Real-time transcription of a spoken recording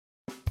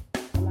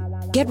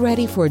Get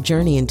ready for a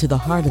journey into the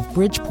heart of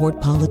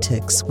Bridgeport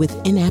politics with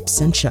In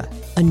Absentia,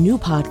 a new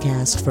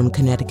podcast from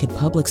Connecticut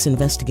Public's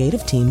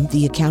investigative team,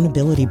 The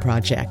Accountability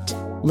Project.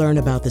 Learn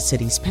about the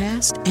city's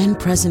past and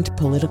present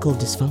political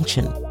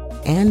dysfunction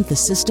and the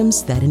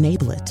systems that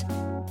enable it.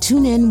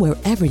 Tune in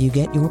wherever you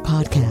get your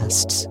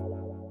podcasts.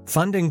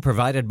 Funding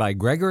provided by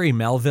Gregory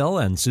Melville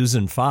and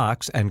Susan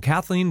Fox and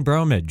Kathleen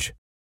Bromage.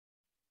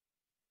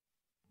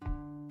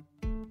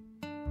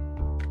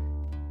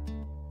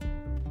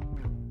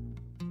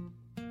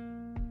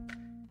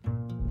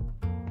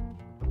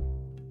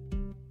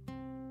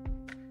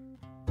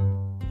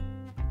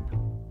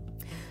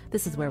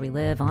 This is Where We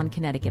Live on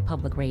Connecticut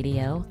Public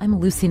Radio. I'm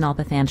Lucy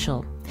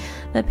Nalpathanchel.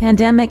 The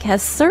pandemic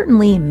has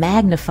certainly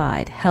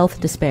magnified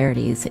health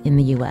disparities in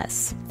the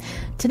U.S.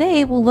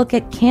 Today, we'll look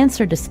at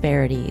cancer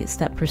disparities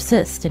that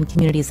persist in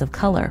communities of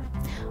color.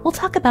 We'll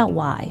talk about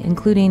why,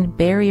 including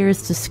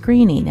barriers to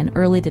screening and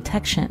early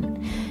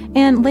detection.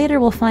 And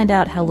later, we'll find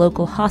out how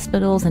local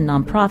hospitals and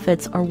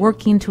nonprofits are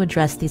working to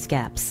address these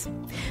gaps.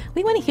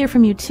 We want to hear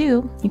from you,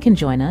 too. You can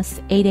join us,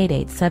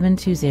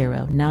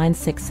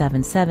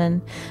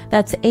 888-720-9677.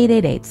 That's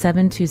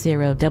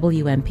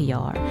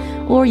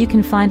 888-720-WNPR. Or you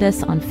can find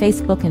us on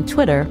Facebook and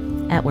Twitter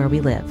at Where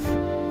We Live.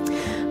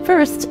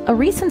 First, a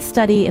recent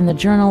study in the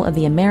Journal of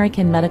the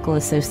American Medical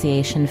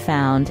Association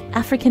found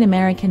African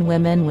American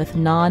women with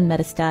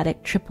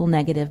non-metastatic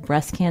triple-negative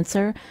breast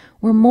cancer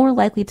were more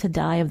likely to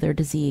die of their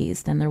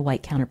disease than their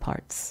white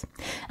counterparts.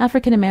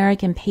 African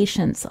American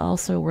patients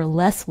also were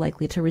less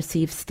likely to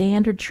receive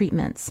standard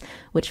treatments,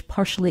 which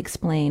partially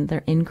explained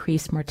their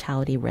increased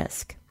mortality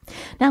risk.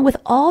 Now, with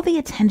all the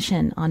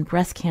attention on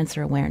breast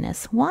cancer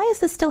awareness, why is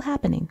this still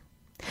happening?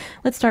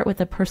 Let's start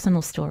with a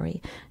personal story.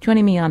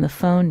 Joining me on the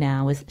phone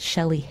now is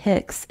Shelley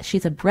Hicks.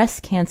 She's a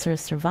breast cancer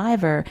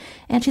survivor,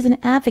 and she's an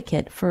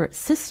advocate for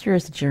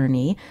Sisters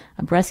Journey,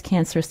 a breast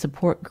cancer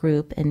support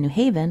group in New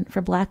Haven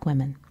for Black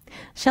women.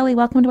 Shelley,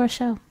 welcome to our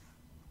show.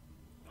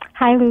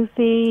 Hi,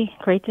 Lucy.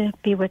 Great to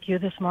be with you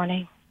this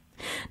morning.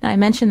 Now, I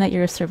mentioned that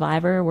you're a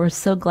survivor. We're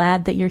so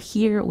glad that you're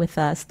here with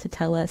us to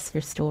tell us your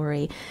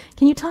story.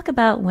 Can you talk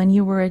about when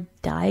you were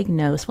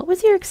diagnosed? What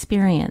was your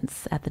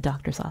experience at the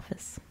doctor's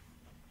office?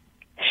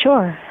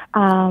 Sure.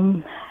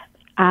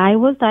 I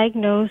was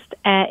diagnosed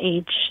at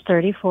age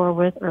 34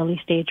 with early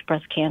stage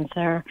breast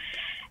cancer.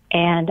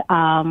 And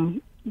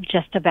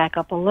just to back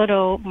up a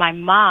little, my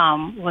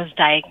mom was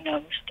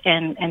diagnosed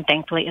and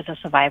thankfully is a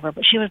survivor,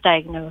 but she was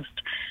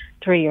diagnosed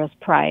 3 years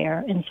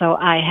prior. And so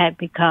I had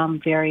become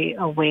very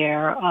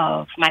aware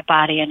of my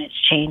body and its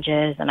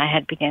changes, and I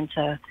had begun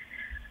to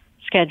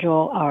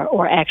schedule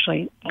or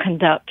actually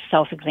conduct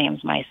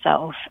self-exams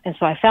myself. And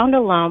so I found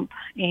a lump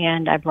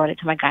and I brought it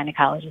to my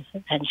gynecologist's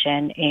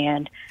attention,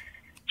 and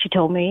she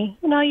told me,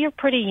 you're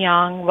pretty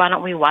young. Why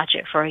don't we watch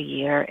it for a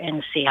year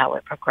and see how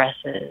it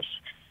progresses?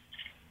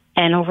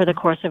 And over the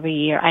course of a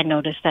year, I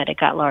noticed that it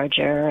got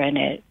larger and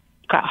it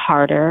got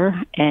harder,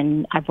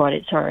 and I brought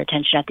it to her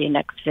attention at the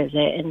next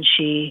visit, and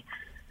she,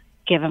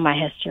 given my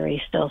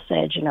history, still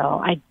said,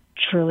 I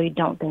truly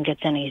don't think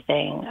it's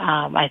anything.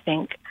 I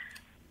think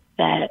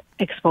that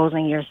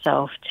exposing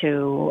yourself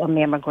to a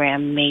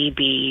mammogram may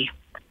be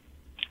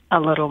a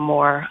little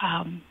more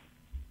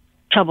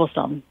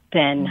troublesome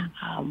than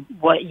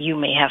what you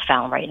may have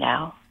found right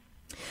now.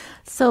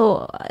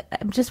 So I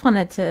just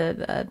wanted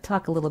to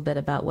talk a little bit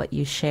about what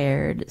you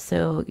shared.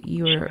 So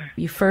you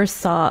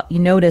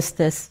noticed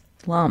this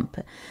lump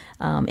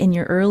in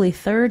your early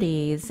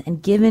 30s,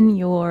 and given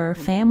your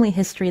family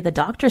history, the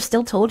doctor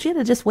still told you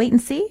to just wait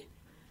and see?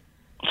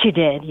 She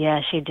did.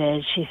 Yeah, she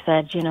did. She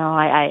said,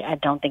 I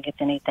don't think it's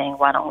anything.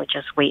 Why don't we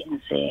just wait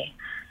and see?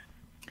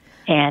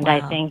 And wow.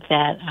 I think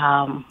that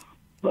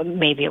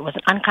maybe it was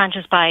an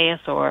unconscious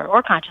bias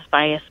or conscious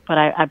bias, but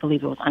I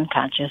believe it was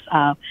unconscious.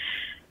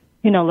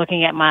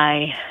 Looking at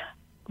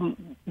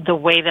the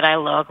way that I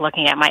look,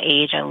 looking at my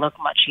age, I look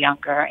much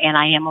younger, and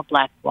I am a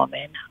Black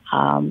woman.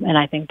 And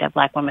I think that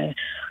Black women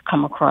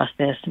come across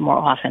this more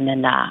often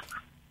than not.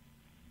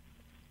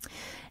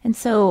 And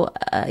so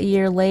a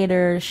year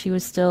later, she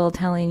was still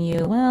telling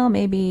you, well,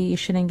 maybe you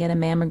shouldn't get a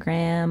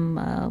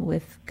mammogram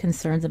with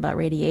concerns about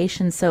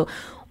radiation. So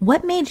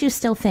what made you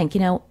still think,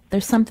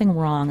 there's something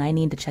wrong, I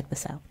need to check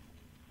this out?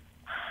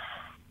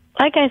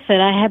 Like I said,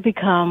 I had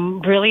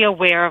become really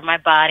aware of my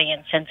body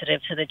and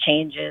sensitive to the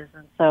changes.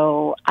 And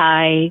so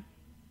I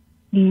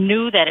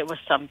knew that it was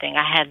something.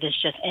 I had this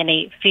just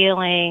innate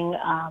feeling,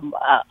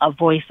 a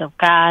voice of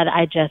God.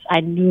 I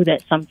knew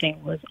that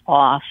something was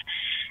off.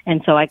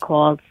 And so I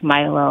called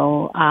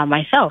Smilo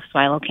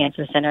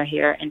Cancer Center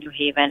here in New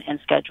Haven, and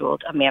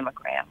scheduled a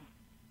mammogram.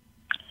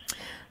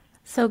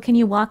 So can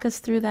you walk us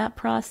through that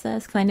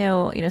process? Because I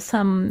know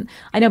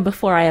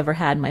before I ever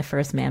had my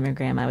first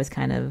mammogram, I was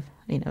kind of,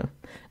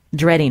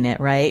 dreading it,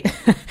 right?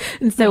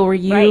 And so were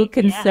you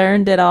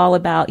concerned at all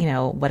about,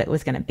 what it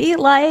was going to be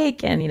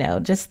like and,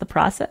 just the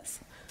process?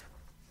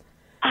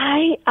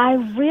 I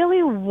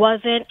really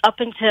wasn't up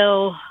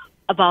until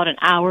about an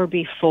hour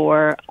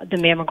before the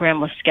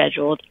mammogram was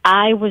scheduled.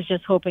 I was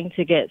just hoping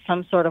to get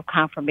some sort of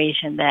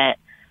confirmation that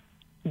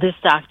this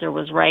doctor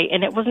was right,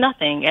 and it was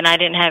nothing, and I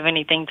didn't have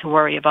anything to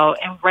worry about.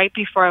 And right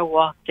before I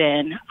walked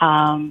in,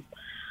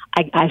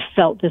 I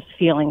felt this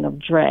feeling of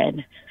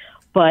dread.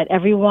 But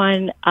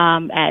everyone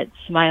at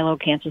Smilow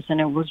Cancer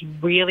Center was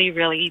really,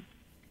 really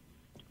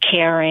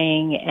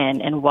caring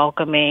and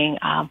welcoming.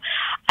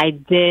 I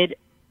did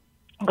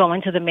go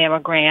into the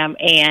mammogram,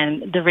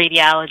 and the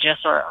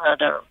radiologist or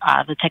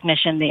the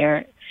technician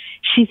there,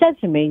 she said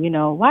to me,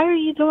 why are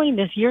you doing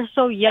this? You're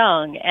so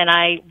young. And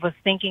I was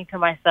thinking to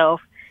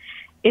myself,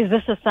 is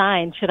this a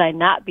sign? Should I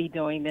not be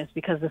doing this?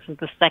 Because this is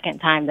the second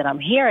time that I'm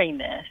hearing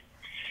this.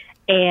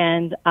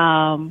 And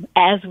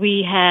as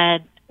we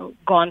had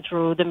gone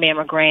through the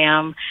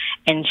mammogram,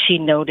 and she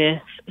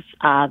noticed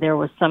there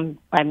was some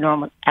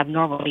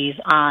abnormalities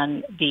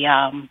on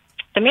the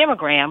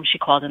mammogram, she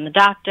called in the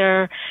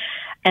doctor,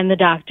 and the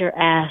doctor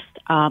asked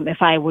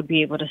if I would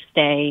be able to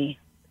stay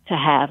to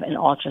have an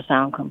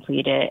ultrasound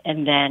completed,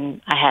 and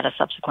then I had a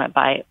subsequent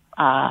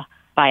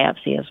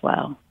biopsy as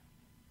well.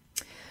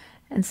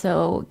 And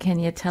so can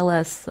you tell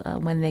us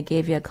when they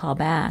gave you a call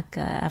back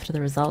after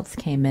the results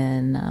came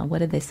in, what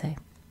did they say?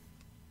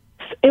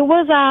 It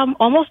was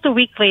almost a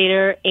week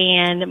later,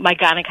 and my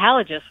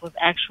gynecologist was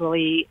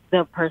actually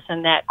the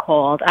person that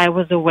called. I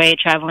was away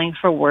traveling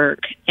for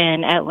work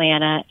in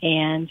Atlanta,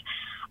 and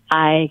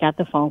I got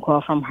the phone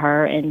call from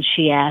her, and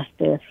she asked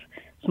if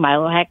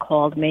Smilow had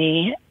called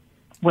me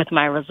with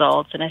my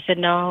results. And I said,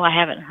 no, I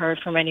haven't heard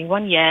from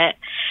anyone yet.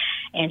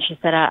 And she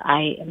said,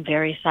 I am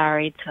very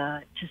sorry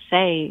to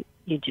say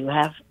you do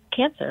have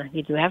cancer.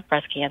 You do have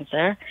breast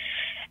cancer.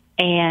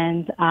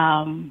 And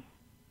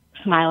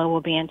Smilow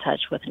will be in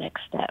touch with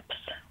next steps.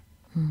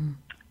 Mm.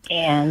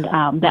 And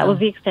that was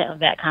the extent of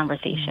that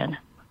conversation.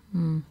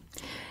 Mm.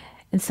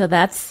 And so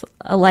that's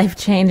a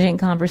life-changing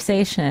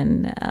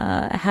conversation.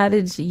 How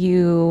did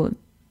you,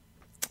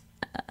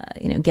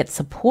 get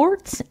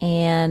support?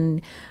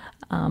 And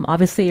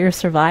obviously you're a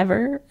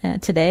survivor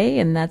today,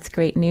 and that's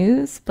great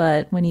news.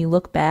 But when you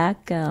look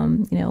back,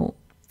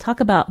 talk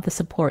about the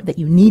support that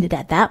you needed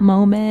at that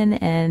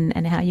moment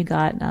and how you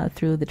got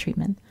through the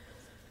treatment.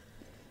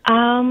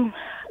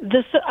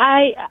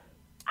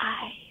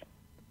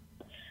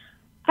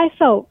 I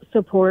felt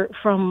support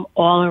from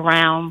all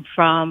around,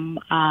 from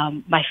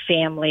my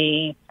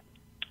family,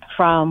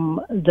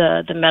 from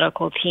the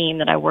medical team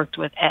that I worked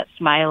with at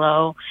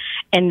Smilow.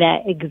 In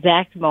that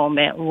exact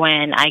moment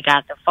when I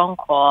got the phone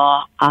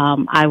call,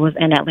 I was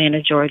in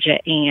Atlanta, Georgia,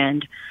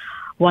 and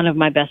one of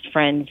my best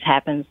friends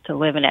happens to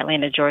live in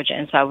Atlanta, Georgia,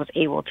 and so I was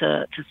able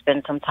to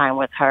spend some time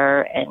with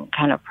her and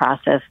kind of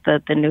process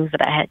the news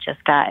that I had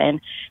just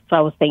gotten. So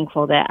I was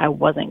thankful that I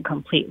wasn't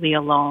completely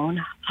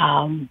alone.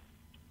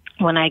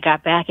 When I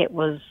got back,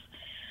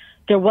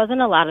 there wasn't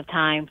a lot of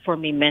time for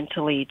me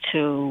mentally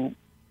to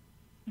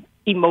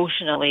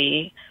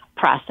emotionally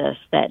process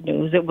that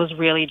news. It was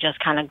really just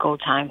kind of go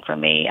time for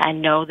me. I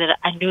knew that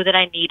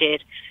I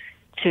needed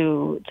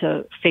to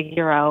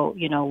figure out,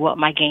 what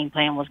my game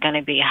plan was going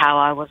to be, how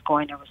I was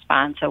going to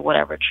respond to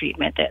whatever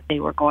treatment that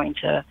they were going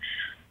to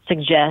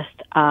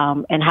suggest,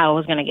 and how I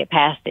was going to get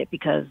past it,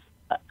 because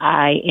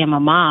I am a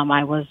mom.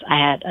 I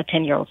had a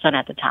 10-year-old son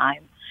at the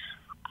time.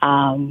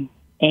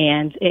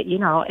 And it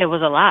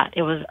was a lot.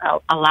 It was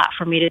a lot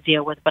for me to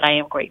deal with, but I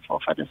am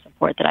grateful for the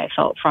support that I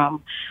felt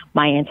from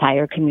my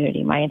entire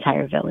community, my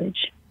entire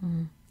village.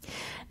 Mm.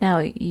 Now,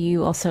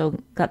 you also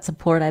got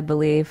support, I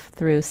believe,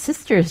 through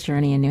Sisters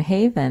Journey in New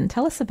Haven.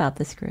 Tell us about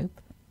this group.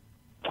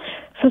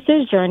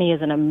 Sisters Journey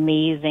is an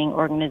amazing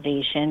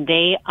organization.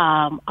 They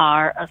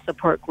are a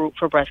support group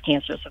for breast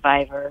cancer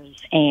survivors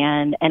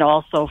and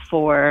also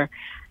for,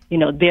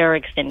 their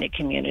extended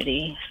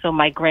community. So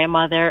my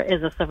grandmother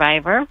is a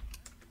survivor.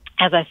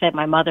 As I said,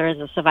 my mother is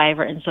a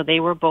survivor, and so they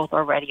were both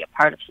already a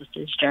part of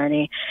Sisters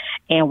Journey.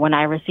 And when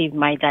I received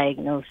my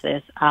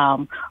diagnosis,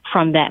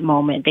 from that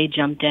moment, they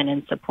jumped in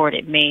and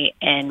supported me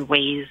in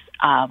ways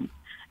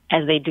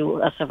as they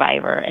do a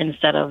survivor,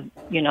 instead of,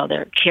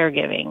 their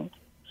caregiving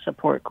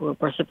support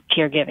group or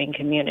caregiving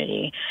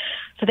community.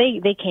 So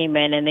they came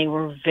in, and they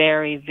were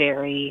very,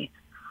 very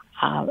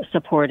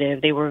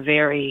supportive. They were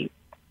very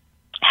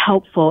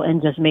helpful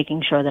in just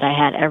making sure that I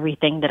had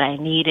everything that I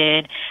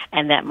needed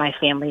and that my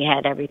family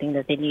had everything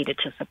that they needed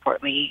to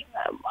support me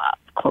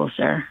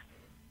closer.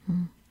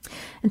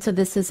 And so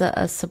this is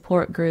a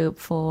support group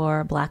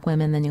for Black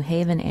women in the New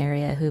Haven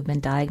area who've been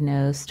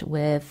diagnosed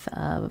with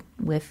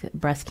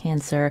breast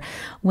cancer.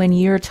 When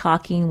you're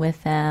talking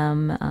with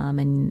them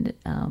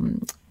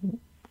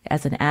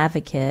as an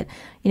advocate,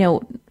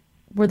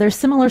 were there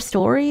similar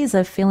stories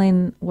of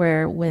feeling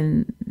where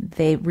when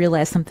they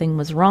realized something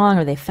was wrong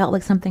or they felt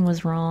like something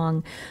was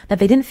wrong, that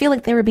they didn't feel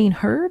like they were being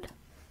heard?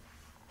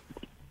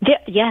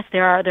 Yes,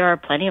 there are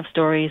plenty of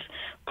stories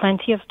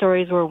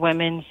where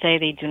women say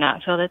they do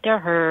not feel that they're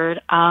heard.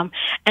 And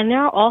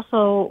there are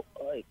also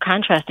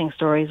contrasting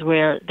stories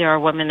where there are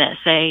women that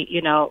say,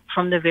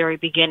 from the very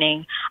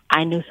beginning,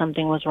 I knew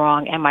something was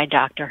wrong and my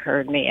doctor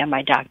heard me and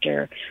my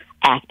doctor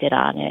acted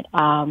on it.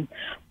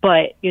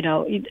 But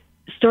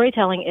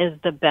storytelling is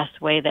the best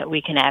way that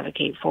we can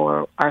advocate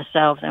for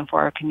ourselves and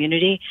for our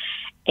community.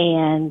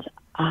 And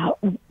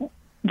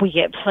we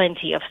get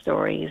plenty of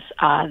stories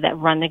that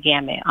run the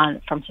gamut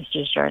from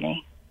Sister's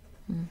Journey.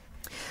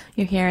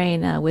 You're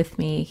hearing with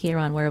me here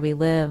on Where We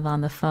Live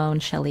on the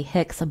phone Shelley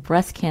Hicks, a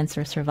breast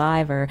cancer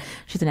survivor.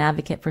 She's an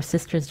advocate for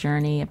Sister's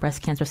Journey, a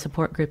breast cancer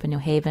support group in New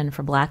Haven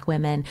for Black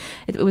women.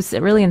 It was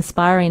really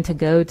inspiring to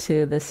go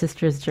to the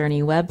Sister's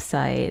Journey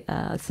website,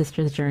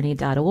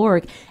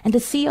 sistersjourney.org, and to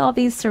see all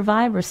these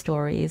survivor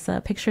stories,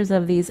 pictures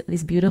of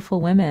these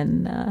beautiful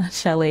women,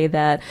 Shelley,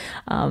 that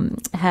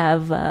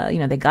have,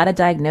 they got a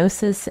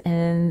diagnosis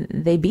and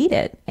they beat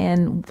it.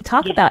 And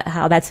talk about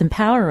how that's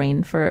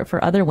empowering for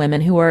other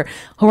women who are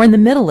in the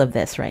middle of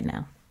this right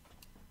now.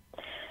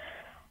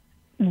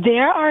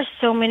 There are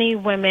so many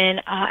women,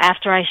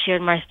 after I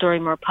shared my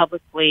story more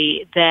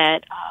publicly,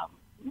 that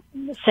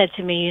said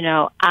to me,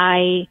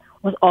 I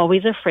was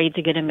always afraid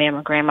to get a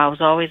mammogram. I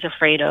was always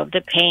afraid of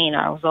the pain.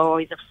 I was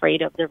always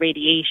afraid of the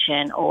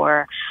radiation,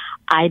 or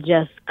I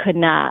just could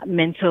not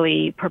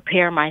mentally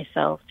prepare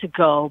myself to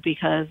go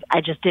because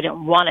I just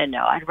didn't want to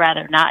know. I'd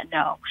rather not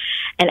know.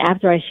 And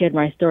after I shared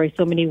my story,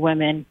 so many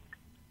women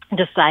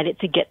decided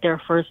to get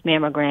their first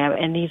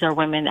mammogram, and these are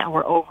women that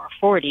were over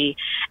 40,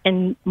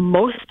 and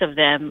most of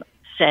them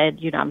said,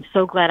 I'm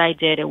so glad I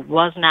did. It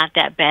was not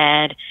that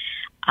bad,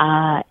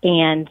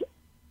 and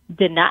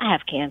did not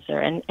have cancer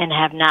and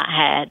have not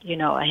had,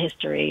 a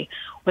history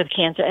with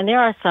cancer. And there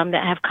are some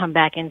that have come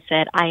back and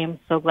said, I am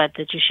so glad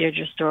that you shared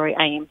your story.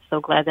 I am so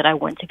glad that I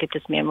went to get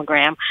this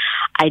mammogram.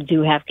 I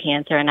do have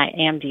cancer and I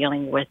am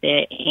dealing with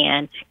it.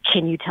 And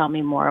can you tell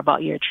me more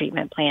about your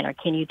treatment plan, or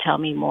can you tell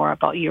me more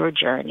about your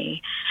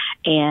journey?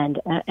 And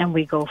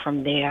we go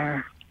from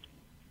there.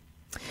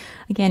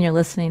 Again, you're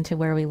listening to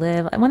Where We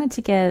Live. I wanted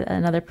to get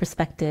another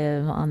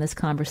perspective on this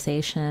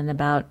conversation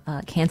about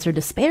cancer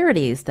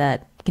disparities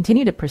that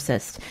continue to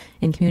persist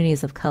in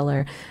communities of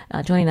color.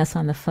 Joining us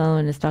on the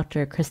phone is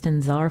Dr.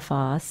 Kristen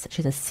Zarfos.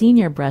 She's a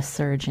senior breast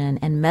surgeon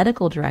and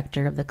medical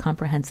director of the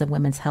Comprehensive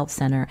Women's Health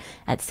Center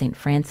at St.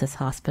 Francis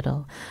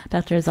Hospital.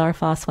 Dr.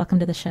 Zarfos, welcome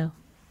to the show.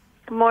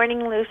 Good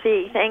morning,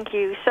 Lucy. Thank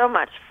you so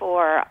much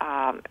for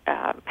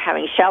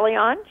having Shelley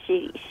on.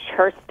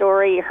 Her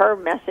story, her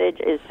message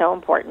is so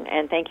important,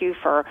 and thank you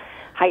for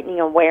heightening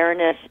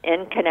awareness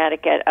in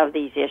Connecticut of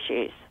these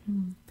issues.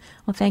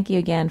 Well, thank you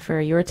again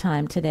for your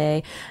time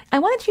today. I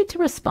wanted you to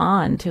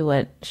respond to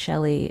what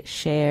Shelley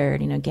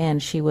shared. Again,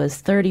 she was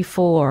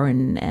 34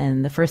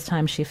 and the first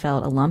time she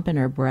felt a lump in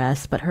her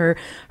breast, but her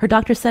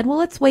doctor said, well,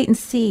 let's wait and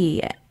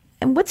see.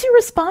 And what's your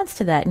response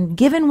to that? And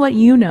given what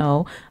you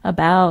know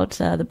about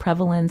the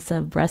prevalence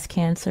of breast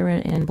cancer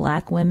in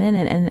Black women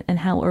and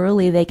how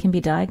early they can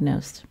be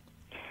diagnosed?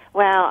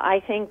 Well,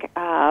 I think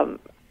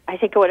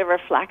what it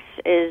reflects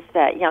is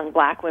that young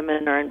Black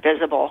women are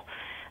invisible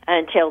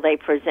until they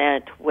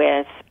present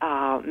with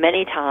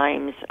many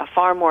times a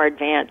far more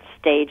advanced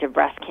stage of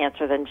breast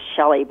cancer than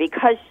Shelley.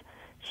 Because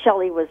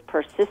Shelley was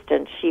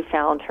persistent, she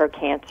found her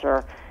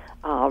cancer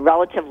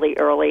relatively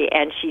early,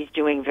 and she's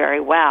doing very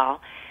well.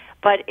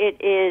 But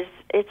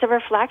it's a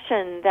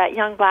reflection that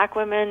young Black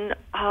women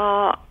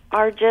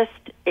are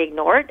just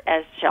ignored,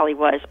 as Shelley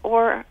was,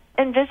 or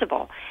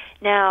invisible.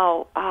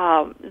 Now,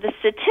 the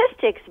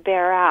statistics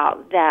bear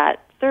out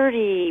that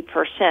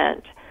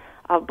 30%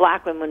 of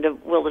Black women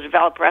will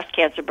develop breast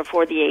cancer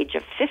before the age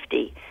of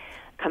 50,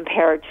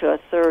 compared to a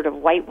third of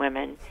white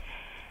women.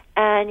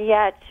 And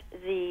yet,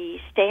 the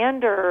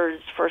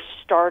standards for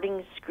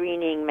starting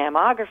screening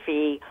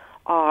mammography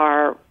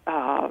are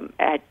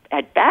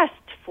at best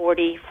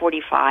 40,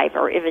 45,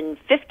 or even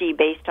 50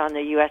 based on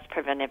the U.S.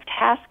 Preventive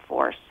Task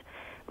Force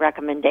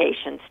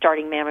recommendations,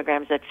 starting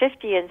mammograms at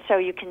 50. And so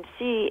you can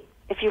see,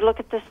 if you look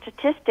at the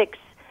statistics,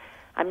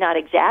 I'm not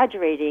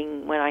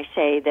exaggerating when I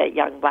say that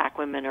young Black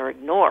women are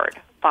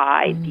ignored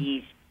by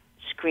these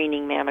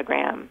screening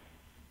mammogram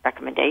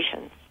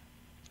recommendations.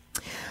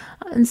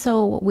 And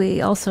so we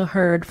also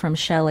heard from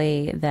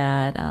Shelley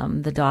that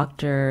the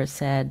doctor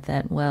said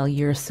that, well,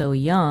 you're so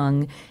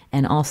young,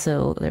 and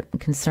also there are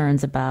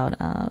concerns about,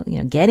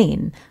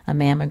 getting a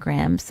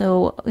mammogram.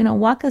 So,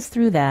 walk us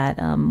through that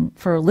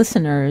for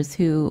listeners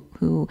who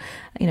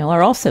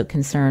are also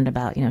concerned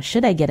about,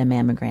 should I get a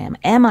mammogram?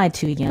 Am I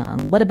too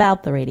young? What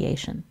about the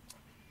radiation?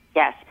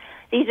 Yes,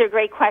 these are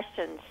great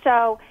questions.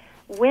 So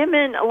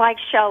women like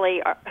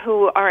Shelley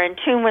who are in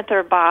tune with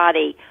their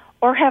body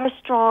or have a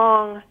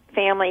strong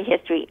family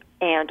history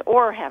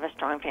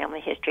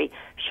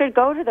should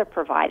go to their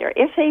provider.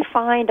 If they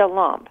find a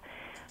lump,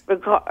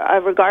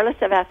 regardless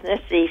of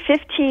ethnicity,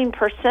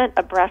 15%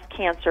 of breast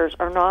cancers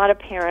are not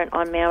apparent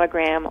on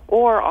mammogram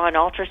or on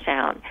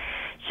ultrasound.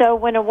 So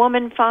when a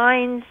woman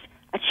finds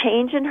a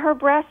change in her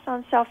breasts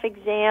on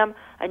self-exam,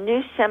 a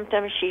new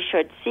symptom, she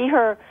should see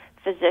her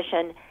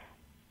physician,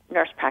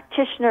 nurse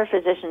practitioner,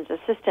 physician's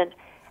assistant,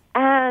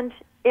 and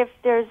if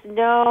there's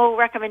no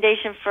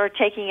recommendation for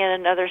taking it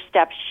another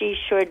step, she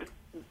should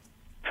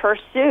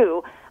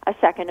pursue a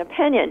second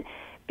opinion,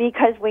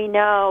 because we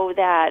know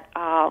that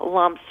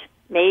lumps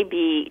may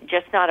be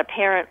just not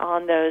apparent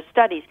on those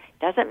studies.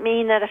 Doesn't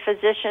mean that a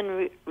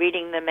physician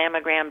reading the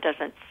mammogram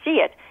doesn't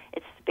see it.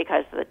 It's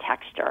because of the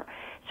texture.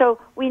 So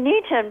we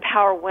need to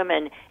empower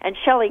women, and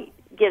Shelley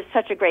gives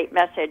such a great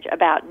message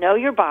about know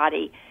your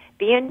body,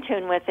 be in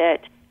tune with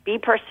it, be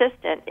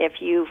persistent if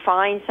you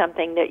find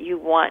something that you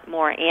want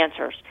more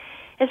answers.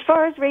 As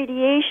far as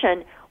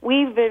radiation,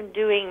 we've been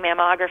doing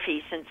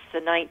mammography since the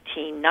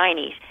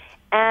 1990s,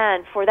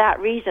 and for that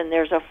reason,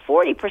 there's a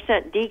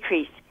 40%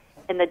 decrease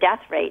in the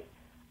death rate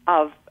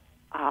of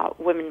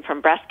women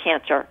from breast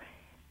cancer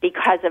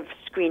because of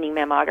screening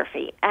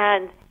mammography.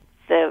 And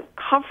the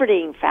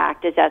comforting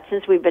fact is that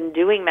since we've been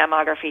doing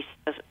mammography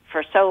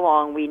for so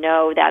long, we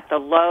know that the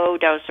low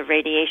dose of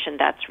radiation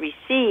that's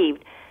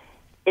received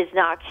is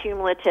not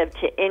cumulative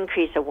to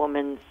increase a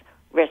woman's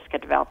risk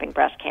of developing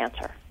breast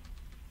cancer.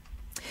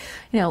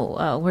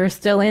 We're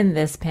still in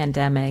this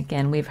pandemic,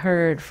 and we've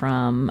heard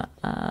from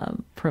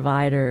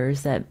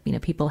providers that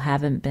people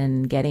haven't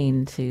been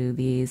getting to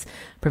these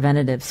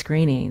preventative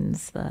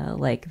screenings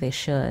like they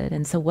should.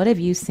 And so, what have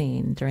you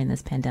seen during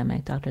this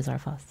pandemic, Dr.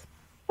 Zarfos?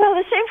 Well,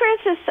 the St.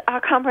 Francis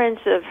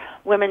Comprehensive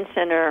Women's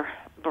Center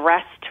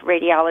breast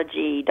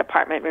radiology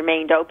department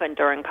remained open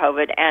during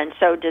COVID, and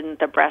so didn't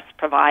the breast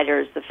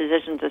providers, the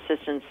physician's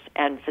assistants,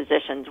 and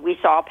physicians. We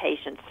saw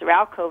patients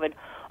throughout COVID,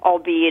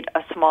 albeit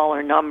a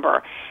smaller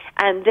number.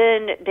 And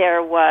then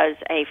there was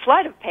a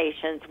flood of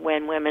patients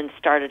when women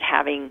started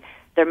having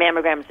their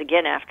mammograms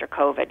again after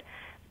COVID.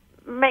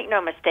 Make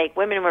no mistake,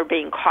 women were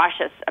being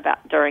cautious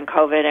about during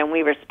COVID, and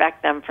we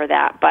respect them for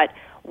that. But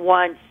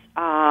once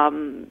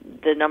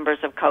the numbers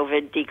of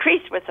COVID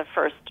decreased with the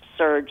first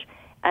surge,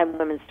 and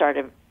women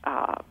started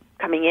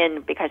coming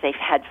in because they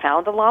had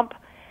found a lump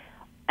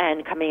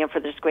and coming in for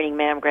their screening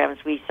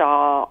mammograms, we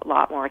saw a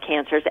lot more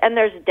cancers. And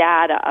there's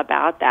data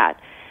about that.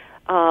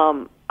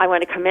 I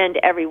want to commend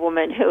every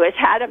woman who has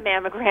had a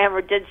mammogram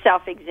or did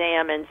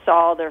self-exam and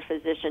saw their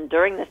physician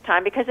during this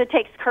time, because it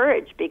takes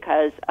courage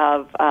because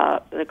of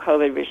the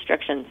COVID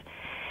restrictions.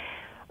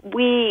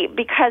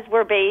 Because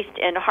we're based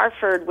in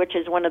Hartford, which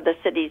is one of the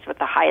cities with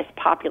the highest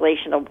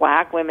population of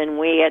black women,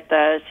 we at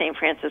the St.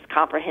 Francis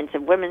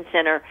Comprehensive Women's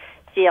Center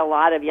see a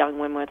lot of young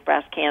women with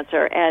breast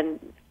cancer. And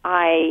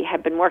I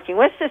have been working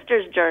with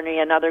Sisters Journey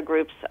and other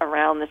groups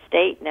around the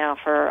state now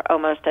for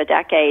almost a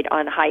decade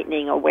on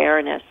heightening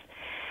awareness.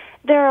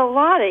 There are a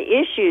lot of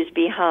issues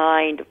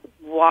behind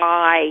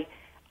why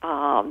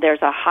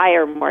there's a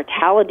higher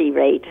mortality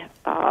rate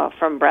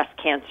from breast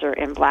cancer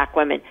in black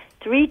women.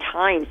 3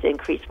 times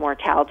increased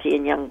mortality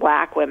in young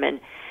black women.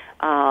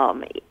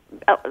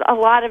 A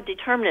lot of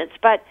determinants,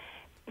 but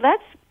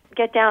let's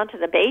get down to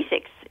the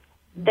basics.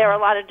 There are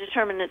a lot of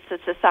determinants that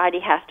society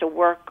has to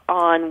work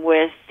on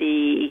with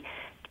the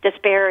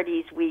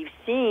disparities we've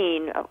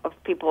seen of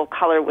people of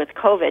color with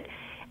COVID,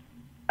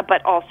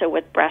 but also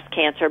with breast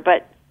cancer.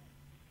 But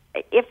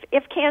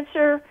if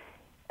cancer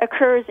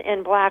occurs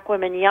in black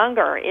women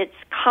younger, it's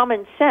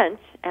common sense,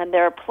 and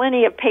there are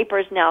plenty of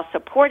papers now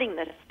supporting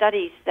the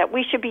studies that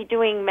we should be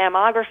doing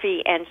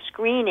mammography and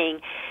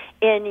screening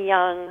in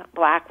young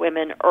black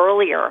women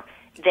earlier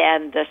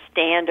than the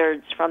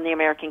standards from the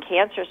American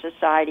Cancer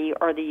Society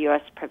or the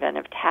U.S.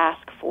 Preventive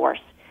Task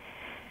Force.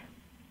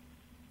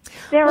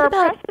 There are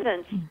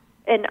precedents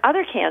in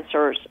other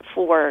cancers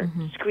for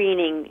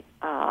screening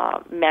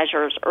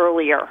measures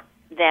earlier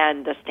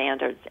than the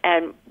standards,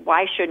 and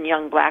why shouldn't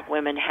young black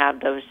women have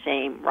those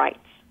same rights?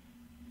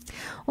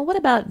 Well, what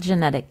about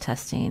genetic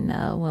testing?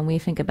 When we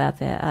think about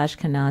the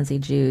Ashkenazi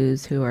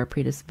Jews who are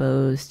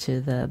predisposed to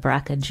the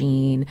BRCA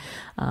gene,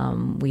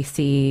 we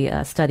see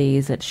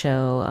studies that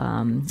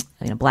show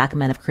black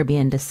men of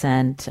Caribbean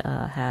descent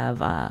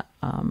have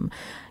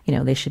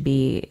they should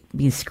be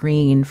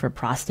screened for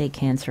prostate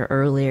cancer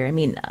earlier. I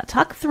mean,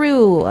 talk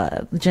through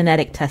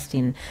genetic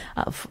testing.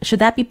 Should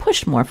that be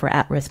pushed more for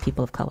at-risk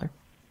people of color?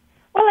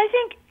 Well,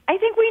 I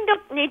think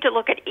we need to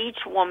look at each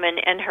woman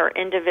and her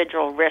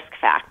individual risk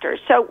factors.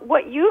 So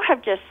what you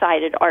have just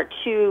cited are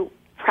 2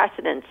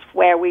 precedents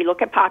where we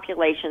look at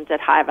populations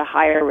that have a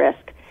higher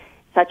risk,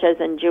 such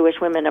as in Jewish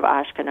women of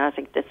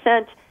Ashkenazic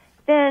descent.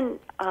 Then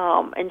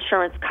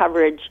insurance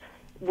coverage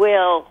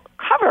will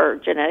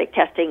cover genetic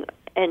testing,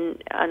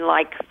 and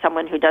unlike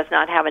someone who does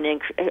not have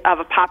of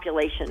a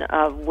population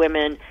of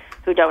women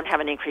who don't have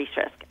an increased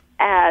risk.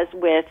 As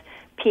with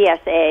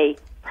PSA,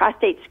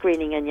 prostate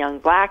screening in young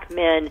black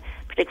men,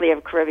 particularly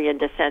of Caribbean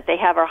descent, they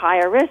have a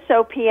higher risk,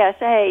 so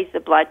PSAs, the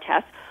blood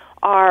tests,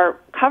 are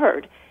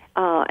covered.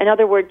 In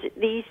other words,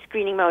 these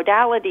screening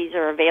modalities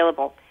are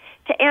available.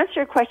 To answer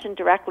your question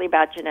directly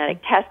about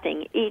genetic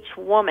testing, each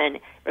woman,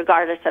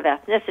 regardless of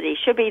ethnicity,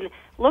 should be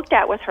looked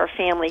at with her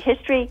family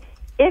history,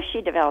 if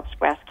she develops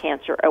breast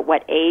cancer, at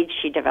what age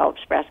she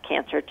develops breast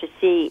cancer, to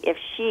see if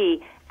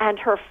she and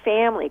her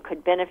family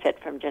could benefit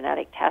from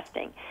genetic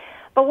testing.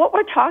 But what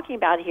we're talking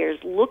about here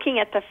is looking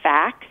at the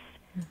facts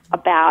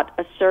about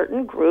a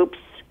certain group's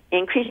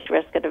increased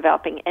risk of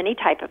developing any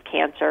type of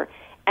cancer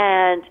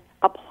and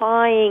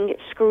applying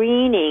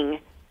screening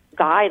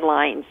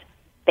guidelines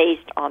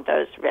based on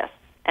those risks.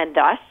 And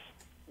thus,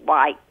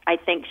 why I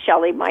think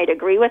Shelley might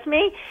agree with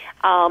me,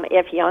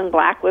 if young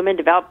black women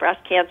develop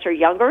breast cancer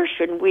younger,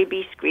 shouldn't we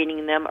be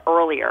screening them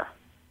earlier?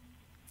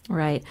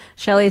 Right.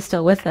 Shelley is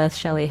still with us.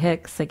 Shelley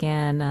Hicks,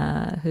 again,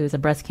 who's a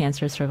breast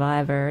cancer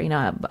survivor.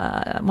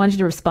 I wanted you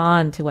to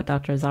respond to what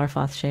Dr.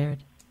 Zarfos shared.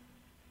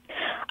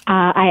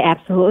 I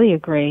absolutely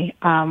agree.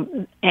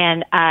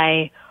 And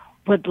I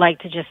would like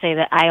to just say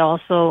that I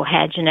also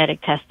had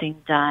genetic testing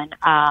done.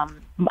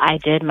 I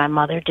did. My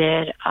mother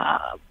did.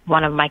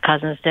 One of my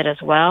cousins did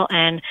as well.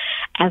 And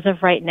as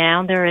of right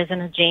now, there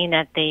isn't a gene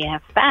that they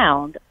have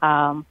found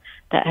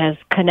that has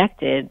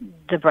connected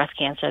the breast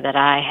cancer that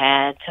I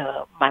had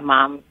to my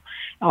mom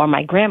or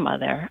my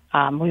grandmother.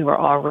 We were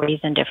all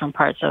raised in different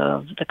parts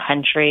of the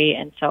country,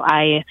 and so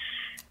I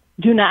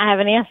do not have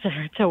an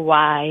answer to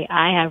why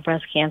I have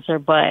breast cancer,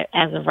 but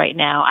as of right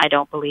now, I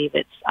don't believe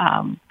it's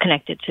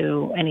connected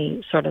to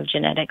any sort of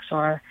genetics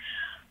or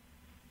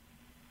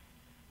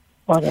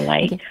the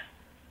like. Okay.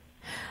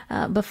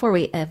 Before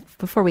we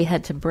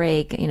head to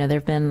break,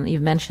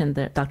 you've mentioned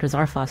that Dr.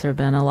 Zarfos, there have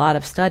been a lot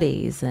of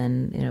studies,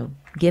 and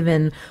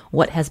given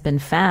what has been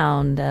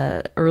found,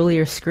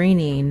 earlier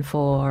screening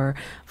for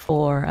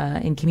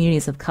in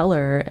communities of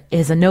color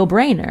is a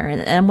no-brainer.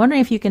 And I'm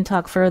wondering if you can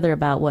talk further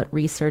about what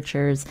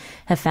researchers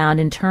have found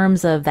in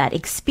terms of that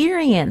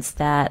experience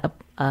that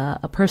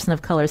a person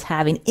of color is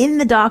having in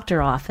the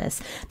doctor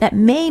office that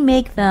may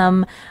make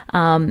them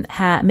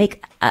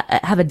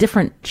have a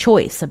different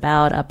choice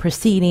about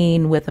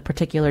proceeding with a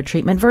particular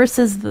treatment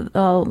versus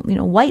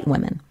white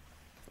women.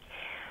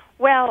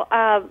 Well,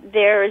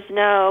 there's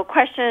no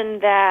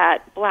question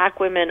that black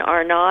women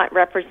are not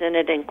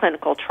represented in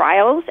clinical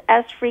trials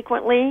as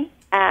frequently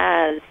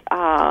as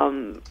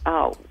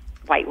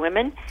white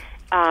women.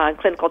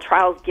 Clinical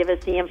trials give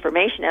us the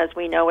information, as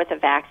we know with a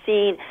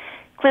vaccine.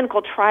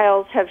 Clinical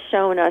trials have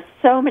shown us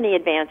so many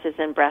advances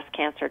in breast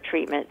cancer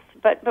treatments,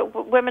 but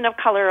women of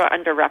color are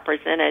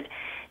underrepresented.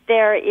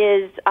 There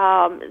is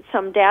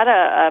some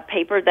data, a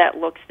paper that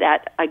looks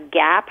at a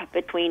gap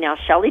between, now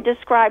Shelley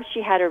described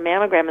she had her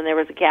mammogram and there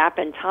was a gap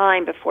in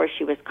time before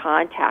she was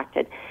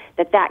contacted,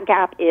 that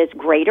gap is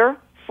greater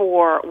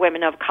for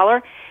women of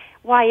color.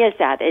 Why is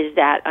that? Is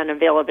that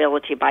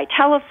unavailability by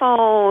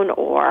telephone,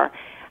 or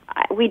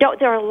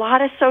there are a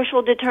lot of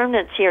social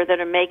determinants here that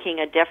are making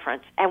a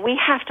difference, and we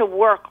have to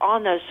work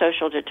on those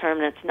social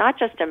determinants, not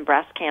just in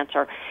breast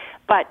cancer,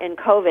 but in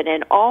COVID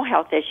and all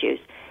health issues.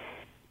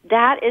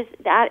 That is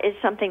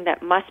something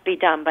that must be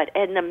done. But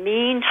in the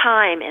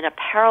meantime, in a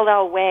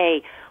parallel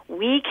way,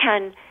 we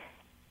can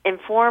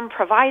inform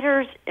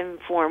providers,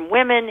 inform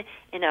women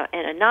in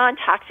a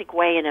non-toxic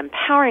way, an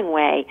empowering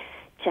way,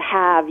 to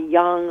have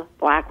young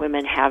black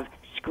women have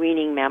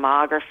screening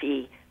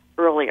mammography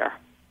earlier.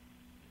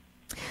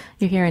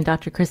 You're hearing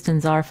Dr. Kristen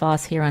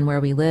Zarfos here on Where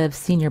We Live,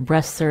 Senior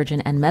Breast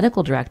Surgeon and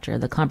Medical Director of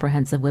the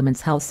Comprehensive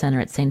Women's Health Center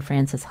at St.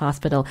 Francis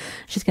Hospital.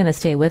 She's going to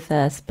stay with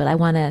us, but I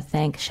want to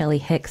thank Shelley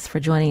Hicks for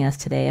joining us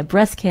today, a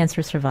breast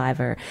cancer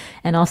survivor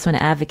and also an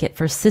advocate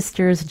for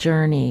Sisters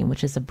Journey,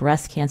 which is a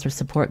breast cancer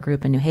support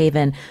group in New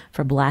Haven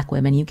for black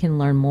women. You can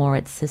learn more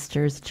at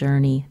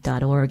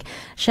sistersjourney.org.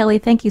 Shelley,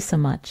 thank you so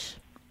much.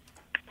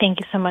 Thank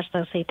you so much,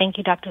 Lucy. Thank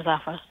you, Dr.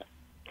 Zarfos.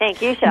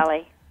 Thank you,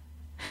 Shelley.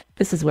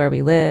 This is Where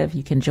We Live.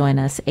 You can join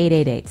us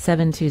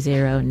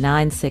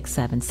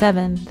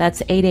 888-720-9677.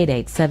 That's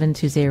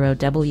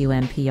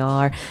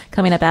 888-720-WNPR.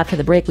 Coming up after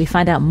the break, we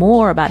find out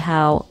more about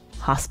how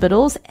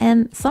hospitals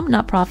and some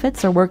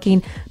nonprofits are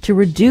working to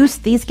reduce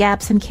these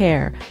gaps in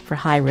care for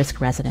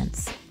high-risk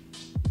residents.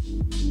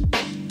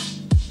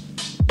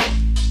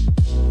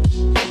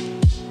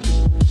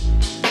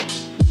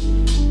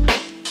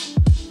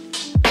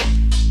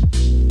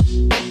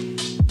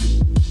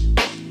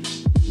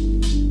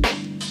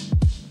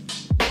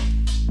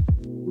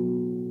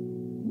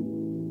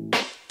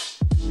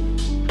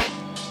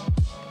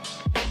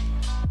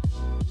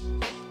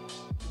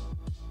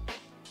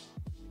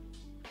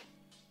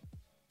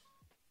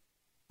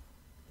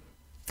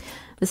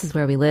 This is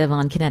Where We Live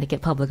on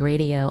Connecticut Public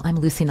Radio. I'm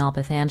Lucy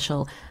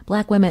Nalpathanchel.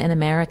 Black women in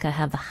America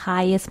have the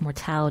highest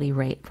mortality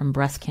rate from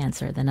breast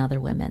cancer than other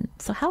women.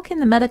 So how can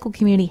the medical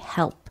community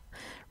help?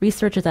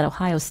 Researchers at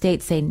Ohio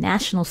State say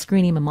national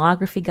screening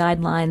mammography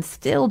guidelines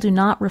still do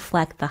not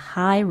reflect the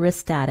high-risk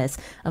status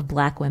of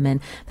black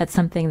women. That's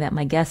something that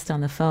my guest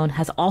on the phone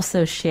has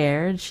also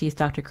shared. She's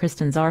Dr.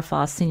 Kristen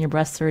Zarfos, Senior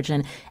Breast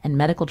Surgeon and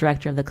Medical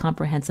Director of the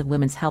Comprehensive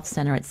Women's Health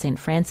Center at St.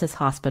 Francis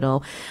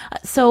Hospital.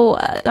 So,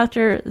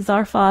 Dr.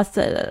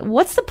 Zarfos,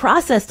 what's the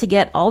process to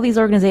get all these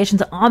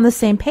organizations on the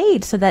same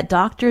page so that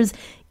doctors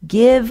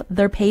give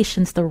their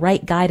patients the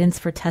right guidance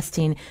for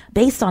testing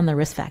based on the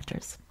risk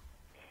factors?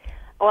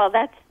 Well,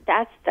 that's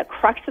the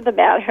crux of the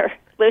matter.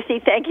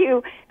 Lucy, thank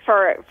you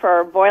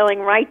for boiling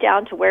right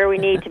down to where we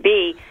need to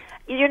be.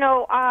 You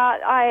know,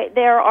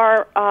 there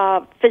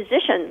are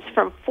physicians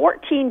from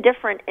 14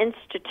 different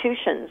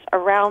institutions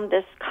around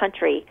this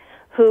country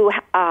who,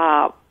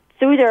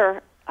 through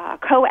their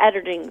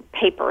co-editing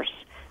papers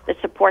that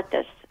support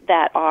this,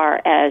 that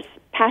are as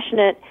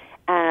passionate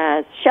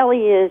as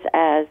Shelley is,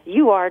 as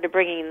you are, to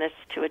bringing this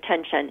to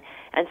attention,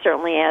 and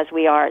certainly as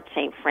we are at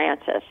St.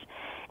 Francis.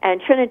 And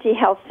Trinity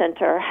Health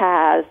Center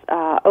has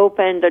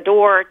opened the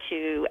door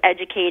to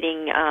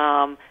educating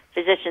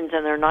physicians,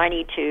 and there are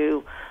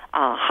 92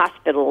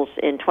 hospitals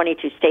in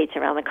 22 states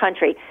around the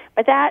country.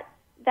 But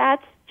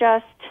that's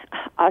just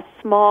a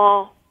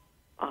small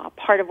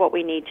part of what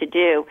we need to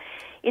do.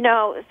 You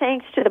know,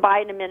 thanks to the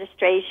Biden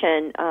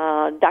administration,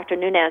 Dr.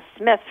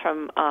 Nunes-Smith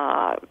from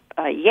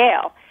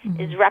Yale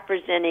is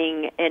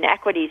representing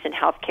inequities in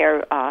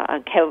healthcare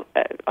on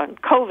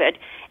COVID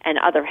and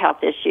other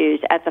health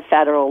issues at the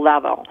federal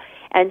level.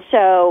 And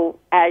so,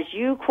 as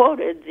you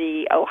quoted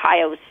the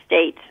Ohio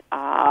State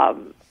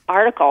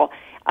article,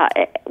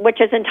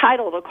 which is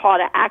entitled A Call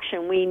to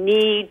Action, we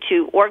need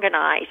to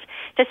organize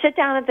to sit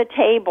down at the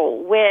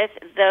table with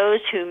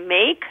those who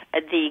make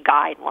the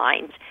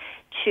guidelines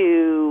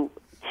to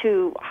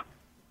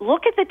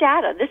look at the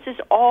data. This is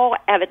all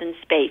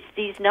evidence-based.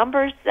 These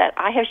numbers that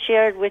I have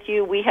shared with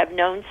you, we have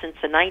known since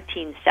the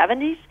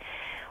 1970s,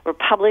 were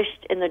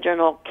published in the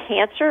journal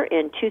Cancer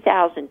in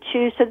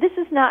 2002, so this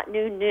is not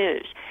new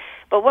news.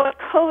 But what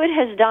COVID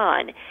has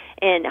done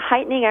in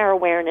heightening our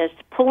awareness,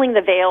 pulling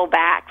the veil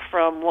back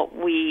from what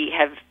we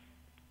have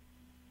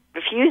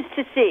refused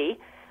to see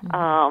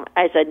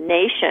as a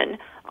nation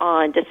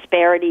on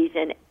disparities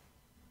and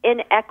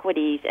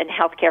inequities in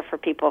healthcare for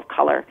people of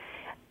color,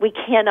 we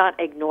cannot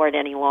ignore it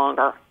any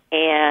longer.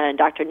 And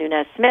Dr.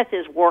 Nunes-Smith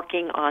is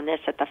working on this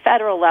at the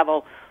federal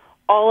level.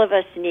 All of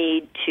us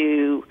need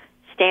to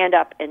stand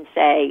up and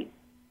say,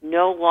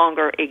 no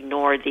longer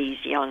ignore these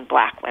young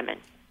black women.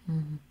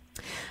 Mm-hmm.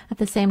 At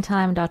the same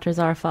time, Dr.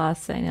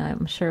 Zarfas,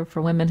 I'm sure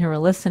for women who are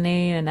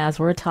listening and as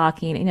we're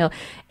talking,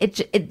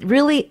 it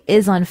really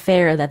is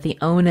unfair that the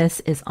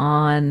onus is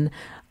on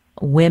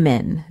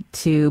women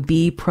to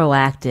be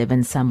proactive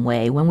in some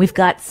way when we've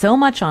got so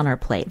much on our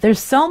plate. There's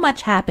so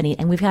much happening,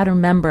 and we've got to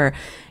remember,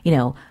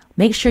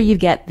 make sure you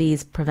get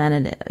these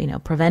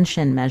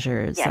prevention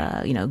measures.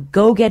 Yes.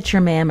 Go get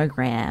your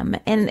mammogram,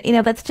 and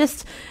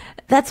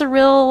that's a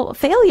real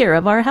failure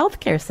of our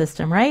healthcare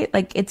system, right?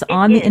 Like it's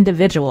on the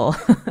individual.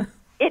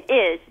 It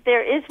is.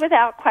 There is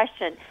without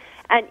question.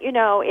 And,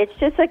 it's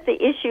just like the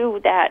issue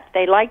that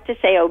they like to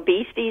say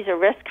obesity is a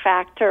risk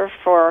factor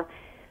for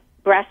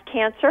breast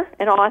cancer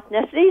in all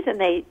ethnicities,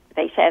 and they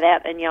say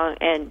that in young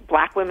and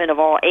black women of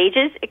all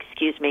ages.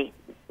 Excuse me.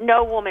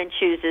 No woman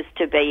chooses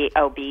to be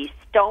obese.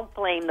 Don't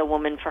blame the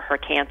woman for her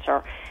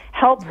cancer.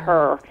 Help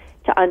her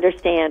to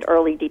understand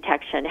early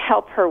detection.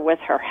 Help her with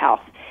her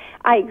health.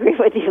 I agree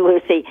with you,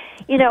 Lucy.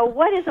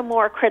 What is a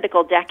more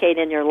critical decade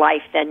in your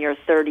life than your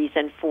 30s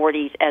and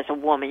 40s as a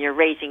woman? You're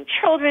raising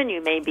children.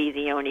 You may be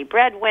the only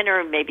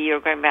breadwinner. Maybe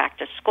you're going back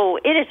to school.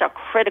 It is a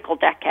critical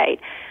decade.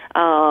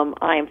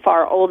 I am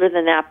far older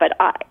than that, but,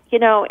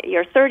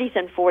 your 30s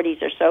and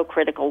 40s are so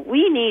critical.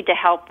 We need to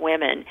help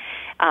women.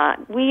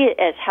 We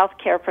as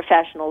healthcare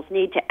professionals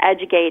need to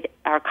educate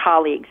our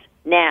colleagues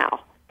now,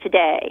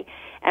 today,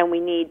 and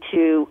we need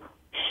to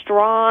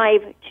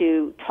strive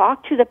to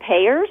talk to the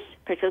payers,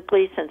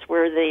 particularly since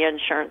we're the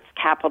insurance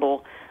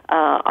capital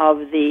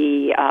of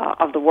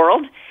the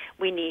world.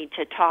 We need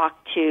to talk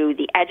to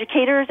the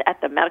educators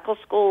at the medical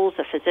schools,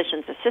 the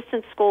physician's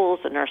assistant schools,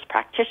 the nurse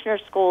practitioner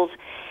schools.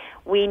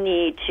 We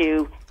need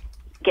to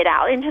get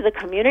out into the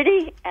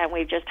community, and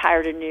we've just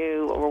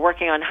we're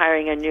working on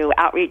hiring a new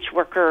outreach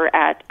worker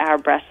at our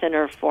breast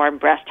center for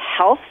breast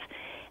health.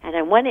 And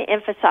I want to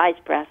emphasize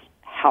breast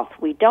health.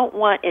 We don't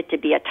want it to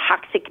be a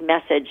toxic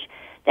message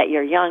that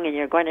you're young and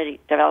you're going to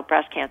develop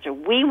breast cancer.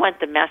 We want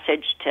the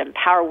message to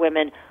empower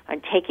women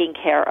on taking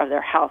care of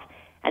their health.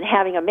 And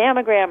having a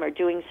mammogram or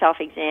doing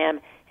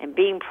self-exam and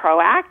being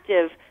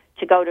proactive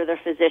to go to their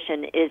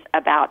physician is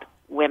about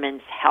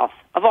women's health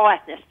of all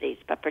ethnicities,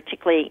 but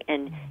particularly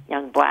in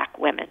young black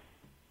women.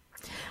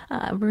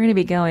 We're going to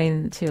be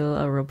going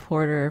to a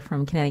reporter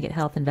from Connecticut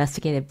Health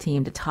Investigative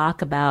Team to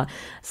talk about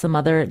some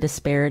other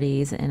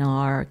disparities in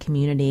our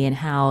community and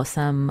how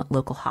some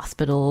local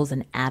hospitals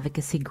and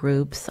advocacy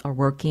groups are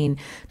working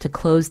to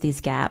close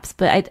these gaps.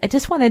 But I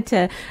just wanted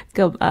to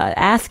go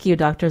ask you,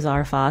 Dr.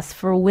 Zarfas,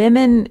 for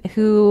women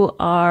who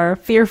are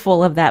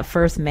fearful of that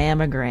first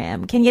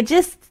mammogram, can you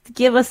just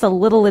give us a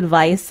little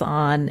advice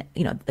on,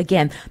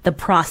 again, the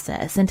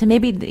process and to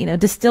maybe,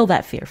 distill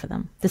that fear for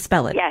them,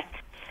 dispel it? Yes.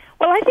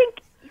 Well, I think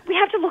we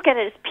have to look at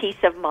it as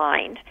peace of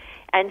mind.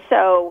 And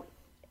so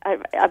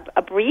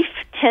a brief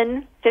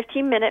 10,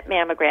 15-minute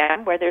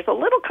mammogram where there's a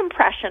little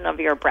compression of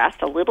your breast,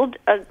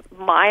 a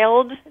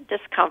mild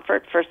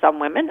discomfort for some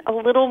women, a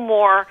little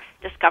more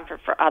discomfort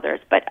for others.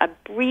 But a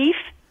brief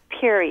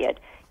period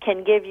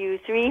can give you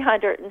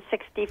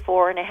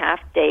 364 and a half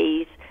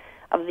days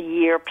of the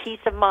year peace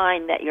of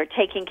mind that you're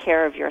taking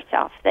care of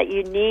yourself, that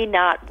you need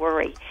not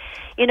worry.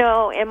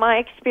 In my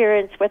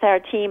experience with our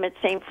team at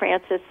St.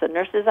 Francis, the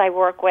nurses I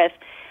work with,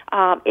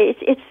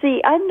 it's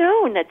the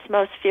unknown that's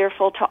most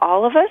fearful to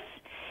all of us.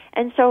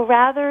 And so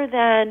rather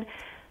than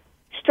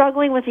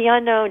struggling with the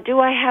unknown, do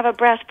I have a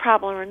breast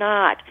problem or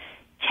not,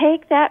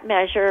 take that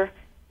measure,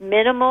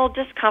 minimal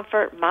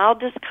discomfort, mild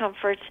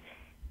discomfort,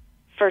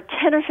 for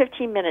 10 or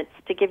 15 minutes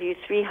to give you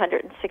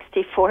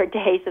 364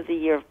 days of the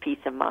year of peace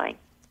of mind.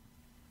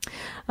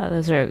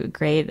 Those are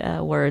great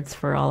words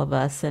for all of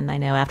us. And I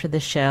know after the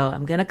show,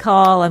 I'm going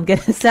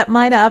to set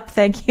mine up.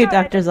 Thank you,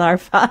 Dr.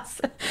 Zarfas,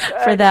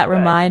 for that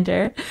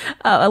reminder.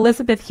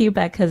 Elizabeth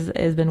Hubeck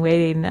has been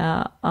waiting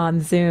on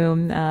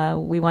Zoom.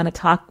 We want to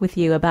talk with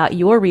you about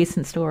your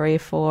recent story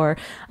for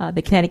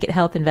the Connecticut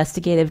Health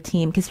Investigative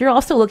Team, because you're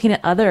also looking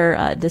at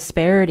other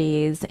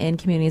disparities in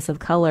communities of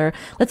color.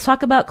 Let's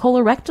talk about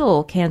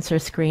colorectal cancer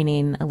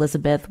screening,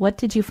 Elizabeth. What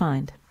did you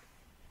find?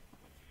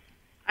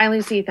 Hi,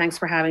 Lucy. Thanks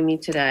for having me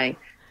today.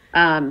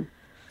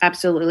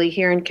 Absolutely.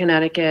 Here in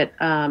Connecticut,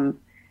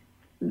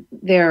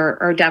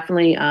 there are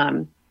definitely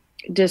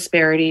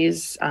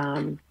disparities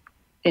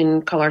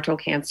in colorectal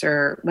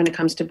cancer when it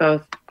comes to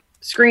both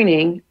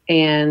screening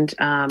and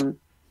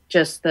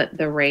just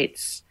the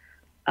rates.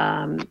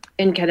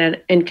 In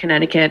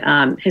Connecticut,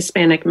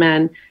 Hispanic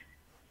men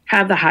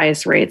have the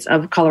highest rates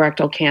of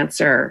colorectal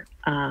cancer,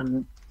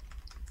 and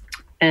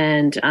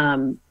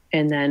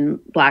then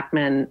Black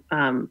men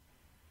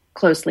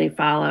closely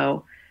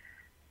follow.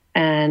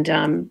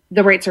 And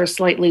the rates are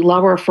slightly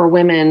lower for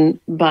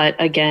women, but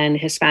again,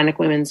 Hispanic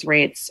women's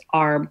rates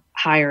are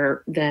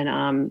higher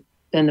than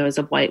those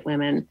of white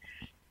women,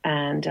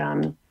 and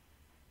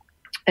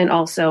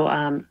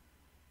also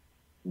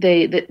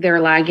they're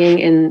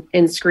lagging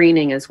in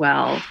screening as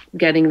well,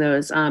 getting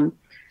those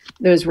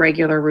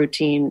regular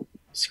routine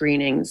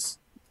screenings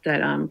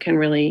that can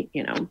really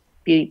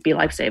be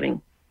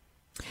life-saving.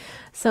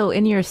 So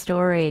in your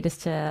story,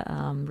 just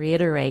to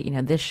reiterate,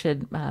 this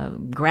should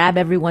grab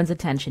everyone's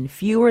attention.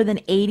 Fewer than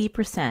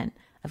 80%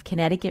 of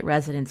Connecticut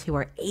residents who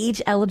are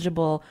age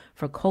eligible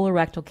for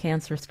colorectal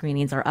cancer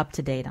screenings are up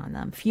to date on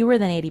them. Fewer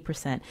than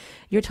 80%.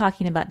 You're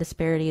talking about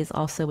disparities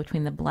also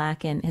between the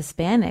Black and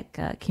Hispanic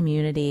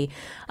community.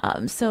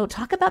 So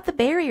talk about the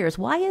barriers.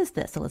 Why is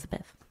this,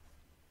 Elizabeth?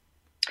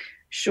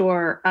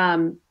 Sure.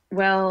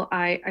 Well,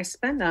 I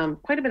spend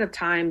quite a bit of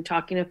time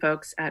talking to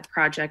folks at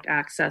Project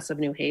Access of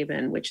New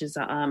Haven, which is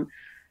a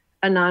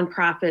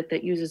nonprofit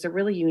that uses a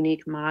really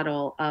unique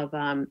model of,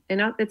 and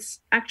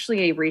it's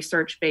actually a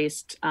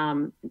research-based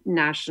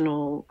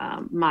national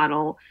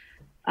model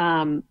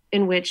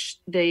in which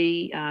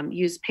they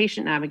use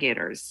patient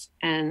navigators.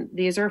 And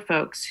these are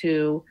folks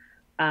who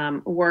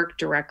work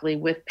directly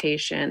with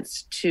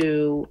patients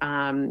to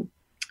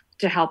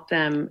help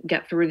them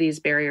get through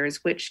these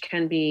barriers, which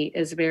can be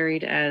as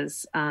varied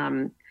as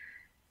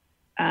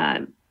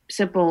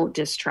simple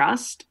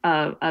distrust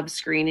of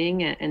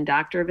screening and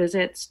doctor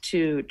visits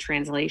to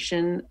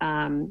translation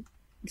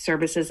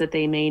services that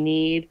they may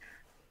need,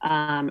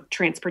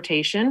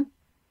 transportation,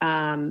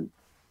 and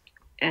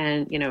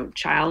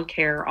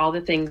childcare, all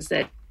the things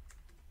that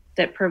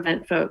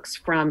prevent folks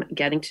from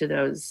getting to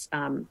those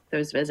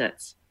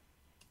visits.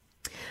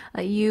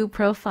 You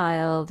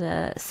profiled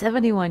a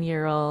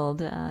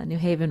 71-year-old New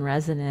Haven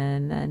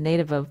resident, a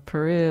native of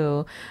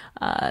Peru.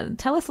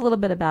 Tell us a little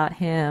bit about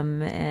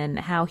him and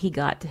how he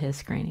got to his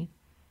screening.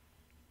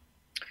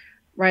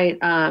 Right.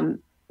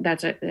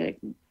 That's a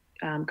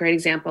great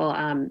example.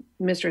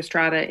 Mr.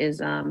 Estrada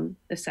is a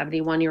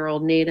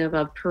 71-year-old native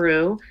of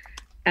Peru,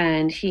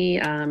 and he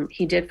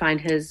did find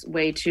his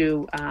way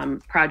to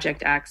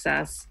Project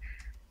Access.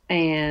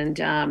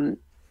 And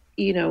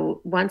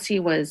once he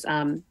was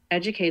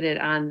educated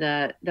on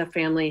the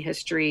family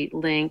history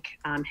link,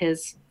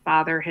 his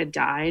father had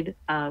died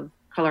of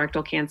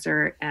colorectal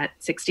cancer at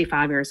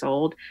 65 years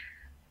old.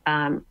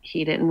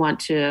 He didn't want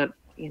to,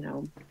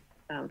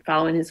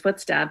 follow in his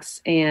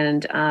footsteps,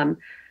 and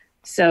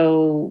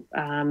so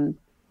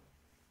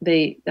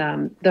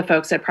the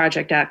folks at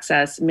Project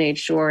Access made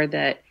sure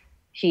that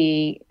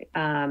he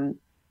got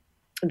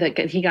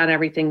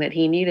everything that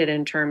he needed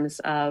in terms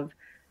of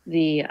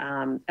the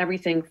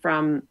everything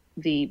from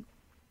the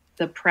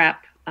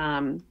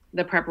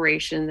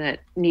preparation that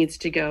needs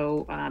to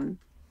go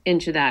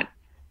into that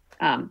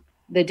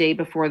the day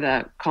before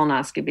the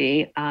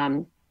colonoscopy,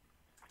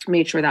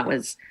 made sure that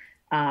was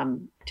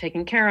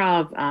taken care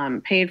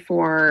of, paid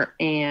for,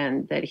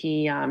 and that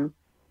he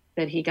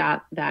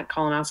got that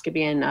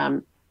colonoscopy.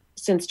 And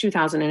since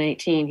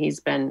 2018, he's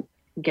been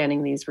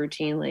getting these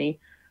routinely,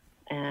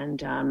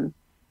 and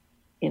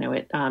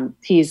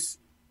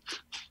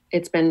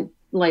it's been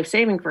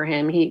life-saving for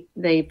him.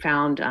 They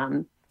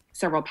found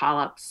several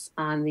polyps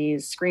on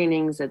these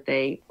screenings that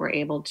they were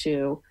able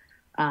to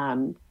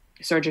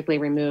surgically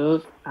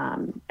remove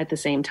at the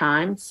same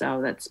time.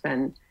 So it's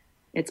been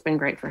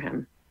great for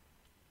him.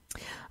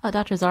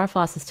 Dr.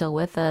 Zarfas is still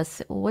with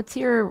us. What's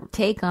your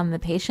take on the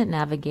patient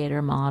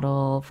navigator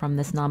model from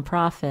this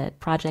nonprofit,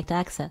 Project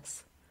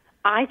Access?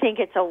 I think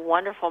it's a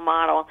wonderful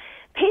model.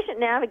 Patient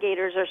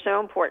navigators are so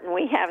important.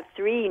 We have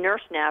 3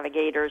 nurse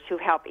navigators who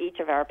help each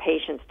of our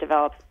patients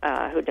develop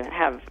who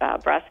have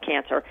breast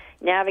cancer.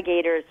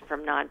 Navigators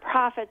from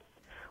nonprofits.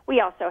 We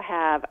also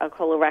have a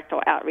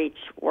colorectal outreach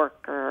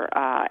worker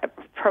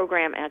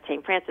program at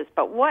St. Francis.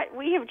 But what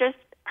we have just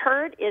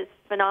heard is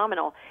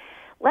phenomenal.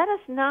 Let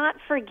us not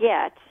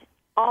forget,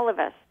 all of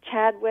us,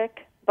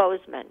 Chadwick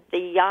Boseman, the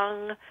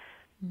young,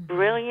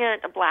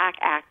 brilliant Black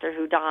actor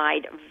who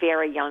died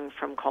very young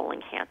from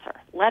colon cancer.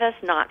 Let us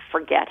not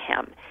forget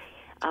him.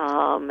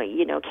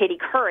 Katie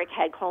Couric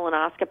had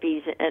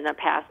colonoscopies in the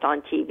past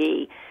on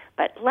TV.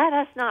 But let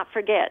us not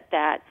forget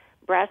that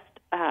breast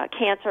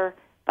cancer,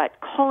 but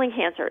colon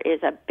cancer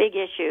is a big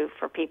issue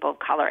for people of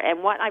color.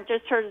 And what I've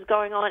just heard is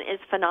going on is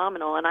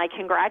phenomenal, and I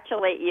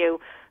congratulate you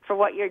for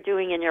what you're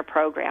doing in your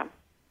program.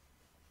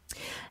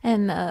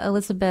 And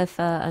Elizabeth,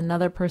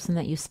 another person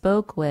that you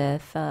spoke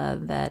with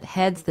that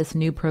heads this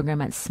new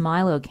program at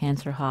Smilow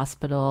Cancer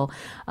Hospital,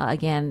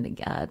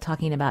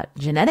 talking about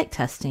genetic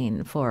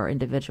testing for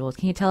individuals.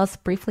 Can you tell us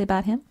briefly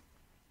about him?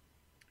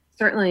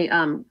 Certainly.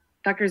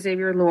 Dr.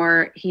 Xavier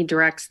Lohr, he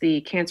directs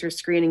the cancer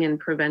screening and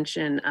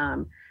prevention,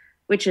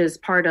 which is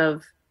part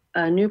of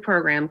a new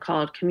program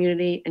called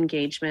Community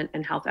Engagement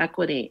and Health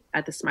Equity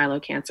at the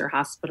Smilow Cancer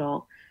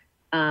Hospital.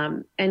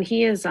 And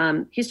he's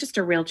just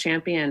a real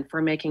champion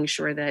for making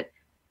sure that,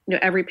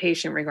 every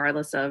patient,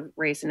 regardless of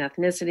race and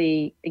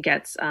ethnicity,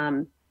 gets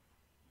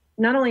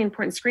not only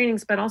important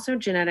screenings, but also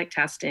genetic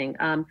testing.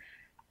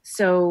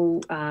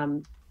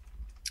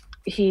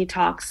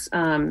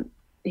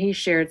 He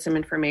shared some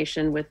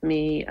information with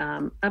me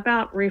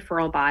about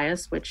referral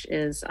bias, which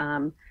is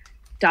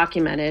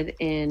documented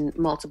in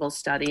multiple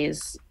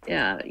studies,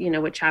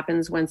 which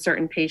happens when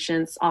certain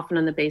patients, often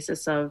on the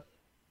basis of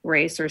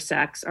race or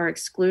sex, are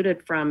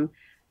excluded from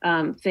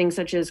things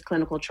such as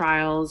clinical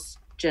trials,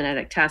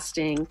 genetic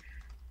testing.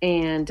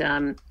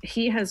 And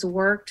he has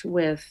worked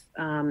with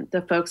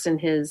the folks in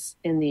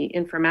the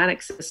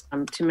informatics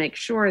system to make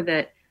sure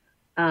that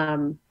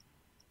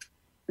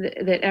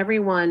that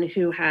everyone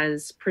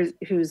whose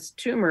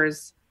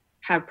tumors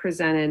have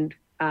presented,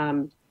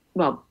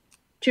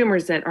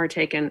 tumors that are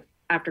taken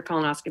after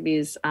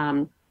colonoscopies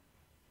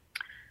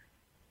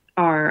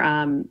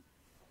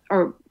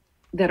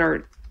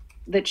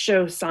that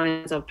show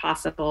signs of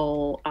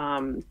possible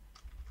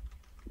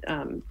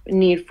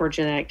need for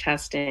genetic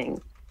testing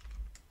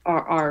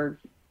are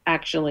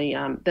actually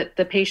that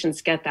the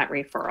patients get that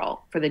referral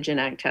for the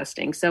genetic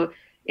testing. So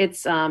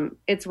it's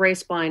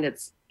race blind,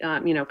 it's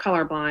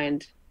color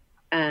blind,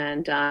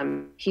 and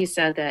he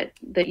said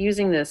that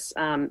using this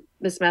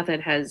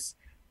method has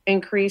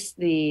increased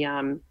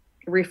the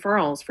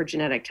referrals for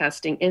genetic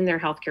testing in their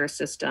healthcare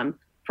system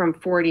from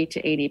 40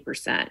 to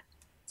 80%.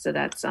 So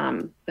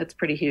that's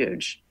pretty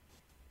huge.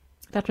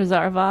 Dr.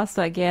 Zarvas,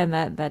 again,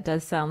 that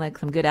does sound like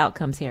some good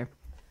outcomes here.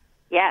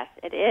 Yes,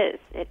 it is.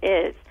 It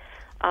is.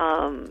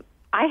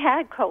 I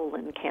had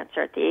colon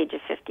cancer at the age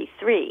of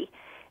 53,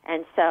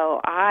 and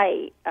so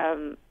I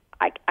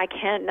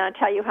cannot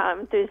tell you how I'm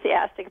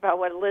enthusiastic about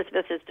what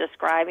Elizabeth is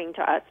describing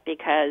to us,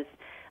 because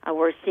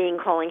we're seeing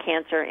colon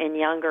cancer in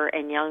younger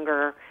and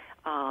younger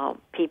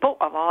people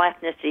of all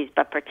ethnicities,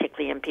 but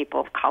particularly in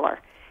people of color.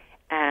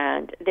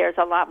 And there's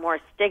a lot more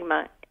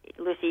stigma.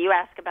 Lucy, you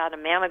asked about a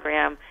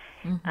mammogram.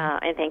 Mm-hmm.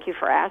 And thank you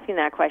for asking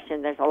that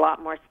question. There's a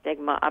lot more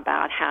stigma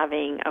about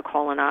having a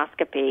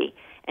colonoscopy,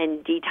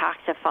 and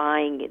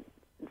detoxifying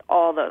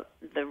all the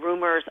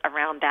rumors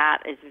around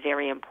that is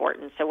very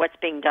important. So what's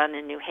being done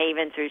in New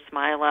Haven through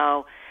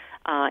Smilow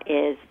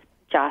is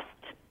just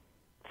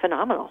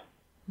phenomenal.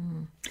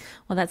 Mm.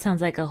 Well, that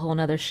sounds like a whole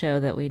other show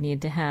that we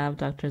need to have,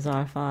 Dr.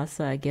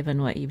 Zarfas,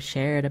 given what you've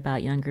shared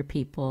about younger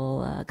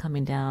people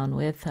coming down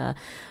with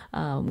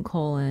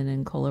colon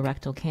and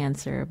colorectal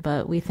cancer.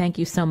 But we thank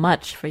you so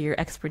much for your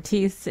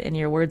expertise and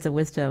your words of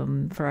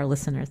wisdom for our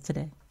listeners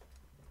today.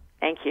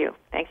 Thank you.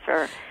 Thanks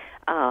for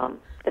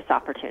this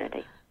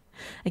opportunity.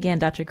 Again,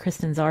 Dr.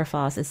 Kristen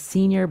Zarfas is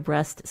Senior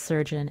Breast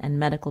Surgeon and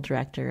Medical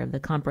Director of the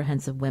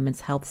Comprehensive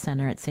Women's Health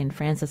Center at St.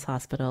 Francis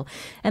Hospital.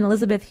 And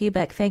Elizabeth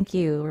Hubeck, thank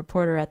you,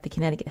 reporter at the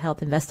Connecticut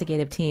Health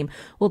Investigative Team.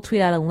 We'll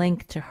tweet out a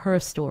link to her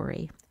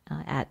story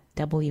at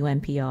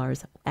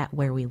WNPR's At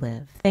Where We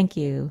Live. Thank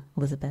you,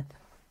 Elizabeth.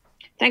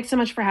 Thanks so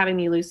much for having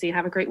me, Lucy.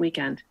 Have a great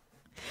weekend.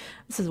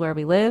 This is Where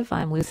We Live.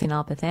 I'm Lucy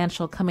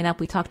Nalpathanchel. Coming up,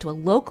 we talk to a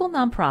local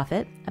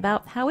nonprofit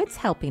about how it's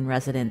helping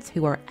residents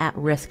who are at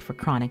risk for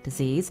chronic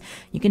disease.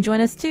 You can join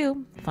us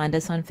too. Find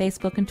us on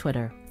Facebook and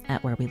Twitter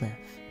at Where We Live.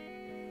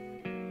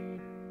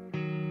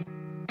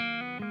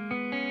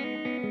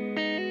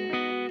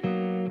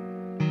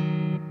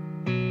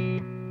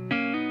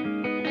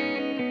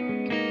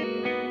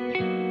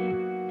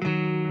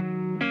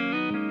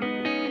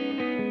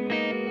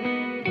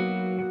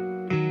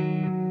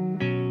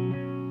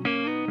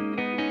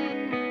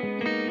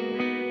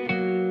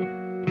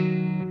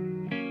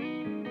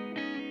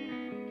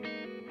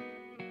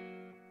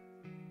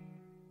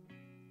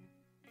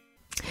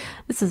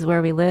 This is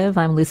Where We Live.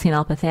 I'm Lucy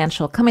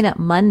Nalpathanchel. Coming up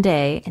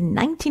Monday, in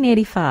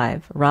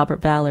 1985,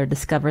 Robert Ballard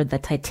discovered the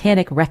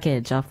Titanic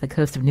wreckage off the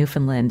coast of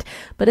Newfoundland.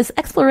 But his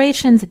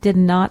explorations did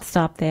not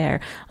stop there.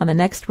 On the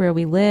next Where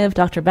We Live,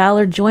 Dr.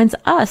 Ballard joins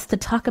us to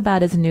talk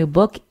about his new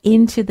book,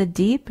 Into the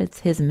Deep. It's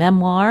his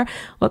memoir.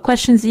 What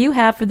questions do you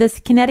have for this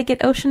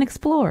Connecticut ocean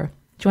explorer?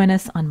 Join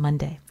us on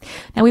Monday.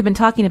 Now, we've been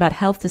talking about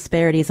health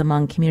disparities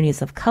among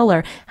communities of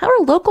color. How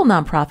are local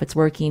nonprofits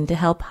working to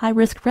help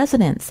high-risk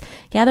residents?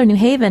 Gather New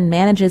Haven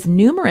manages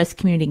numerous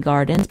community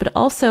gardens, but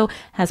also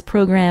has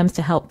programs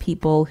to help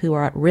people who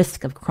are at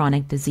risk of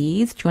chronic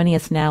disease. Joining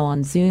us now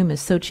on Zoom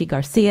is Xochitl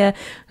Garcia,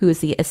 who is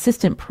the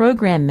Assistant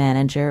Program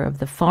Manager of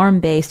the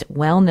Farm-Based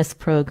Wellness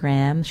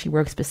Program. She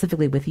works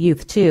specifically with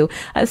youth, too.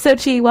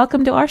 Xochitl,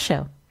 welcome to our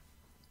show.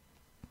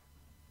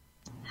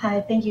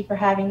 Hi, thank you for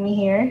having me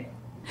here.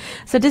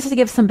 So just to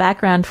give some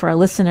background for our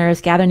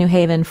listeners, Gather New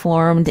Haven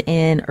formed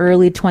in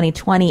early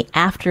 2020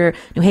 after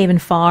New Haven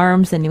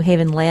Farms and New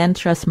Haven Land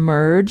Trust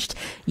merged.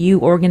 You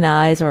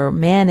organize or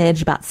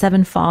manage about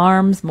 7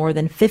 farms, more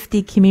than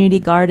 50 community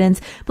gardens.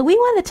 But we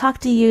want to talk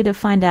to you to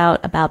find out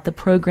about the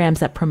programs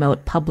that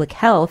promote public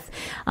health,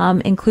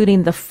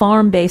 including the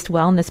Farm-Based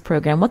Wellness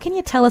Program. What can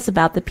you tell us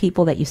about the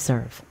people that you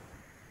serve?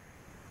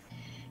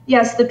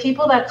 Yes, the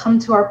people that come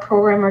to our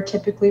program are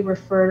typically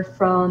referred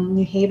from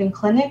New Haven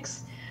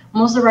clinics.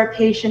 Most of our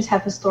patients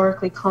have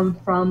historically come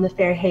from the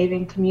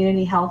Fairhaven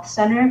Community Health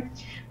Center,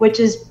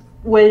 which is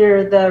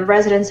where the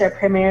residents are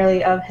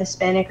primarily of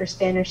Hispanic or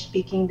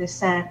Spanish-speaking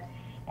descent.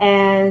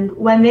 And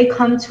when they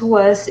come to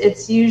us,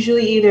 it's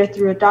usually either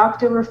through a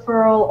doctor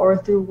referral or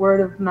through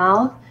word of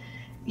mouth.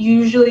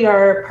 Usually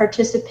our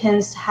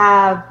participants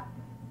have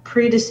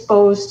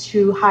predisposed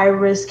to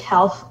high-risk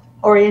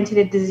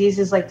health-oriented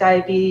diseases like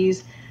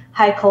diabetes,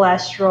 high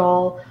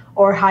cholesterol,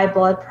 or high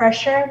blood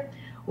pressure.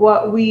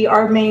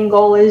 Our main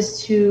goal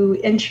is to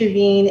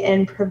intervene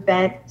and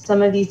prevent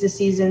some of these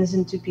diseases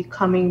into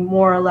becoming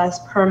more or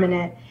less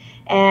permanent.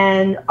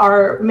 And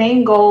our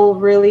main goal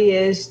really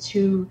is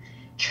to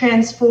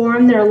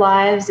transform their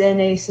lives in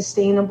a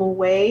sustainable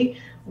way.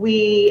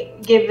 We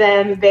give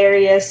them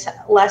various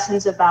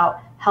lessons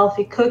about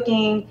healthy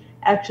cooking,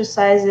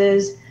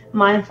 exercises,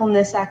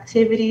 mindfulness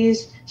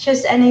activities,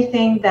 just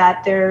anything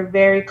that they're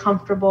very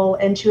comfortable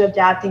into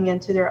adapting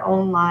into their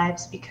own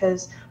lives,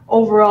 because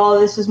overall,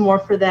 this is more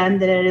for them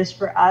than it is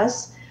for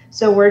us.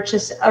 So we're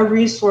just a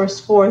resource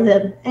for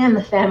them and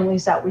the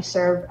families that we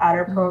serve at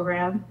our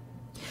program.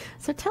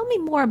 So tell me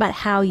more about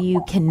how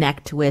you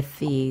connect with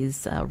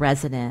these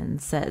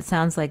residents. It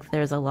sounds like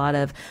there's a lot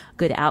of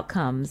good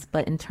outcomes,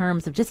 but in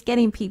terms of just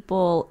getting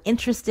people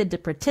interested to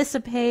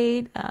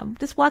participate,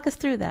 just walk us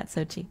through that,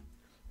 Xochitl.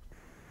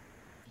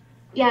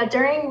 Yeah,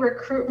 during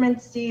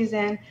recruitment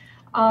season,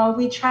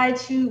 we try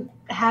to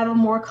have a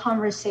more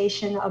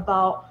conversation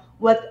about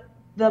what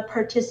the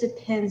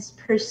participants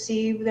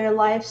perceive their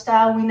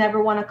lifestyle. We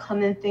never want to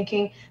come in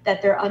thinking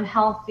that they're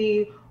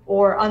unhealthy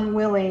or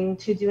unwilling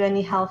to do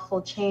any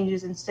healthful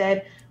changes.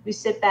 Instead, we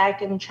sit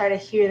back and try to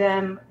hear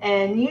them.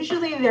 And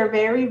usually they're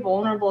very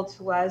vulnerable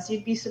to us.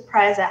 You'd be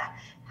surprised at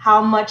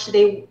how much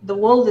the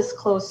world is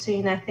closed to you.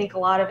 And I think a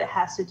lot of it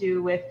has to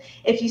do with,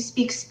 if you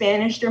speak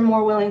Spanish, they're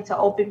more willing to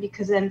open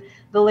because then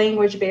the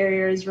language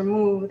barrier is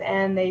removed,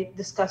 and they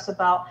discuss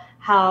about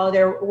how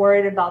they're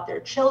worried about their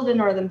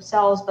children or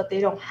themselves, but they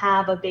don't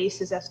have a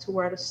basis as to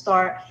where to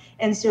start.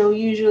 And so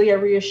usually I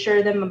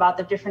reassure them about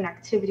the different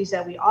activities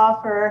that we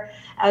offer,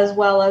 as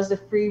well as the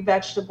free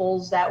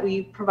vegetables that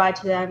we provide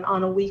to them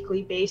on a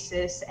weekly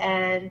basis,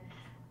 and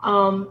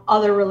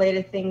other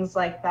related things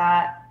like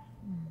that.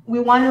 We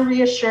want to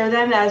reassure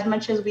them as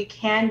much as we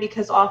can,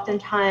 because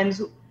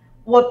oftentimes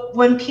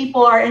when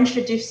people are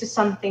introduced to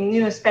something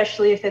new,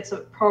 especially if it's a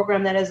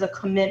program that is a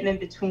commitment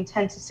between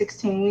 10 to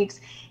 16 weeks,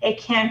 it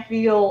can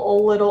feel a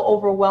little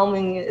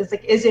overwhelming. It's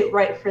like, is it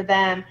right for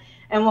them?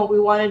 And what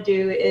we want to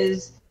do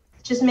is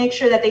just make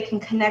sure that they can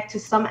connect to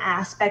some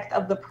aspect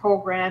of the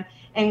program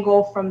and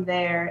go from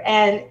there.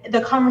 And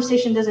the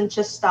conversation doesn't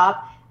just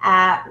stop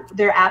at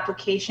their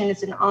application.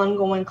 It's an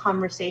ongoing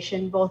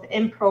conversation, both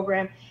in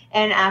program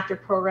and after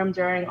program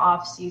during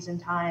off-season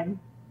time.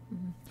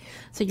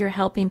 So you're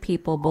helping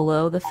people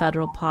below the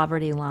federal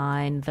poverty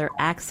line. They're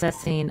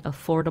accessing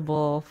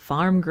affordable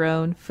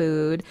farm-grown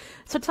food.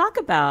 So talk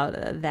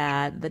about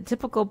that, the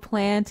typical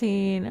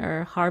planting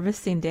or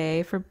harvesting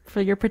day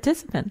for your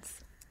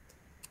participants.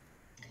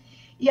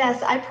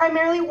 Yes, I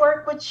primarily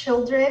work with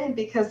children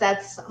because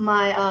that's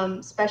my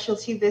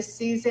specialty this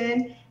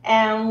season.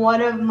 And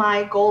one of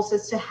my goals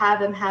is to have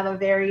them have a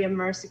very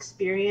immersed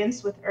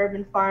experience with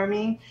urban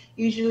farming.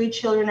 Usually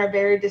children are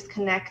very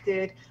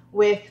disconnected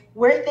with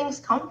where things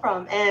come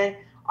from. And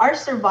our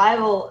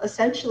survival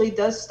essentially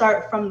does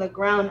start from the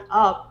ground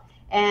up.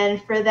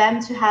 And for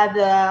them to have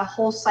the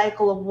whole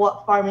cycle of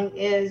what farming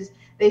is,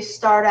 they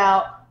start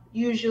out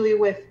usually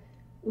with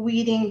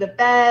weeding the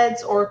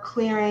beds or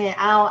clearing it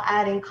out,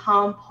 adding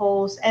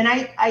compost. And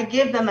I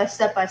give them a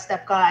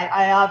step-by-step guide.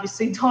 I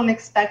obviously don't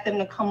expect them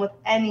to come with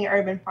any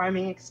urban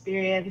farming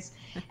experience.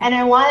 And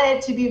I want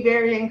it to be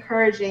very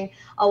encouraging.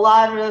 A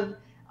lot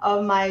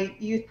of my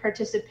youth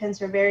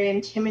participants are very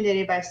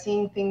intimidated by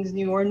seeing things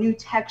new or new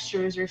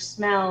textures or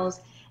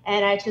smells.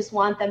 And I just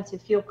want them to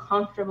feel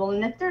comfortable.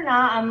 And if they're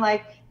not, I'm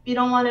like, if you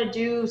don't want to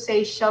do,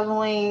 say,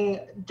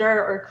 shoveling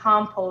dirt or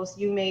compost,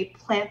 you may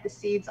plant the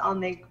seeds on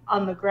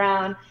the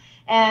ground.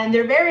 And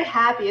they're very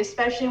happy,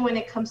 especially when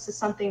it comes to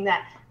something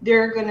that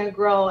they're going to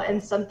grow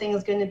and something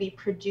is going to be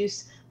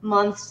produced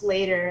months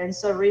later. And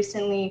so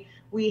recently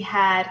we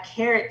had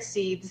carrot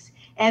seeds,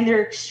 and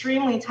they're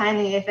extremely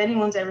tiny. If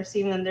anyone's ever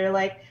seen them, they're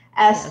like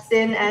as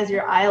thin as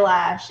your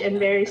eyelash and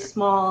very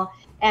small.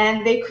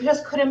 And they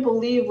just couldn't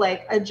believe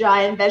like a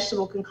giant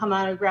vegetable can come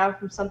out of the ground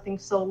from something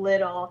so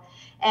little.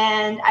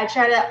 And I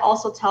try to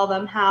also tell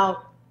them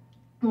how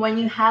when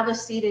you have a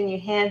seed in your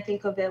hand,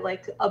 think of it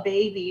like a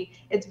baby.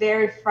 It's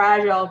very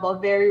fragile,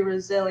 but very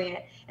resilient.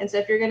 And so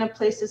if you're going to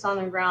place this on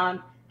the ground,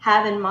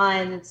 have in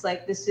mind, it's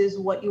like, this is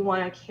what you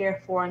want to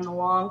care for in the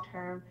long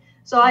term.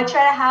 So I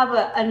try to have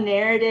a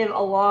narrative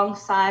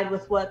alongside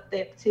with what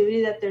the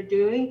activity that they're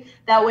doing.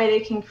 That way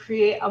they can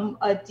create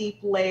a deep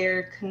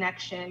layered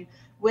connection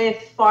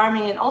with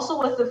farming and also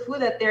with the food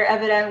that they're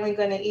evidently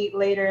going to eat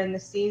later in the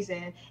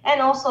season.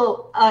 And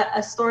also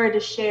a story to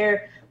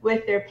share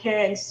with their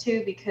parents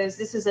too, because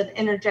this is an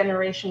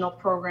intergenerational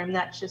program,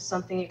 not just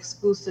something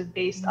exclusive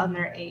based on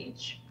their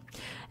age.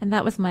 And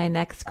that was my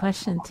next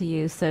question to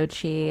you,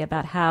 Sochi,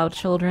 about how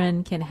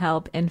children can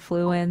help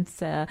influence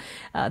their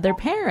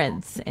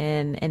parents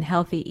in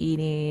healthy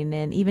eating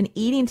and even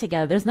eating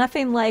together. There's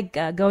nothing like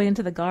going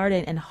into the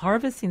garden and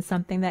harvesting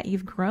something that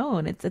you've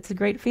grown. It's a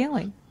great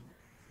feeling.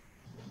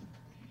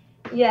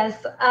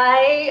 Yes,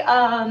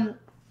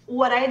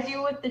 what I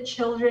do with the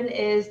children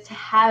is to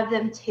have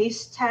them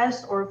taste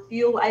test or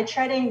feel. I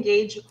try to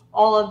engage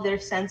all of their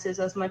senses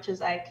as much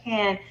as I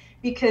can,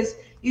 because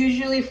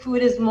usually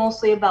food is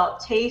mostly about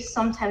taste,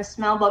 sometimes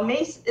smell, but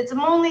it's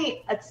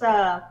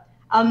a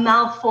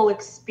mouthful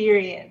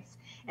experience.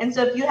 And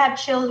so if you have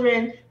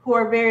children who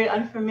are very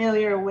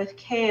unfamiliar with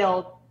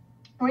kale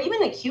or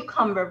even a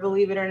cucumber,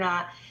 believe it or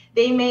not,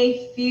 they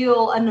may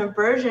feel an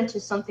aversion to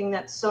something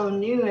that's so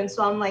new. And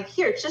so I'm like,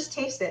 here, just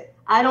taste it.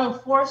 I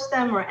don't force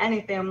them or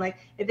anything. I'm like,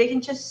 if they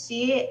can just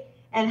see it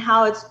and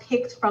how it's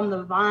picked from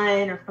the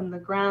vine or from the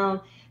ground,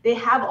 they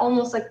have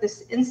almost like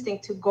this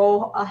instinct to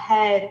go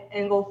ahead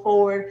and go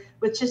forward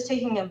with just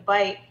taking a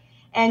bite.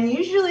 And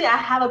usually I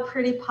have a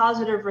pretty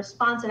positive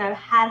response. And I've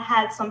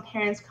had some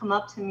parents come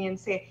up to me and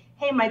say,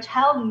 hey, my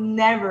child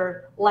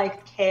never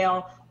liked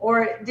kale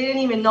or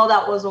didn't even know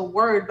that was a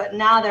word, but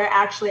now they're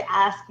actually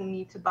asking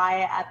me to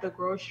buy it at the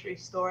grocery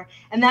store.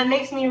 And that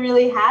makes me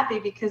really happy,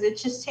 because it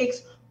just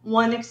takes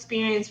one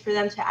experience for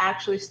them to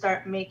actually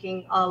start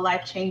making a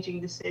life-changing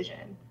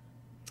decision.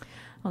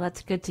 Well,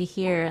 that's good to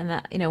hear. And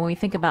that, when we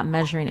think about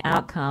measuring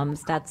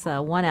outcomes, that's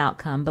one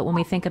outcome. But when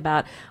we think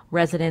about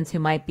residents who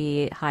might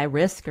be high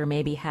risk or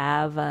maybe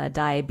have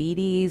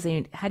diabetes,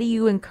 how do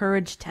you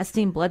encourage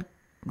testing blood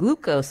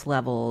glucose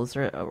levels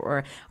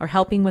or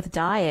helping with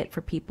diet for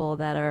people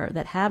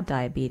that have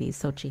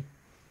diabetes, Sochi?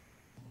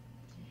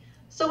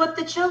 So with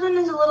the children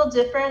is a little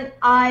different.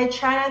 I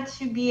try not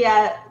to be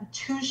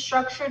too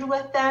structured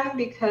with them,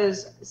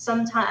 because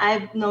sometimes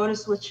I've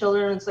noticed with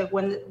children, it's like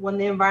when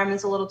the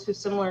environment's a little too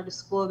similar to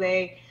school,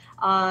 they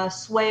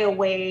sway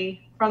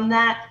away from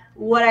that.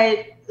 What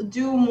I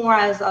do more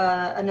as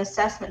an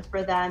assessment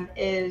for them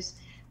is,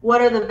 what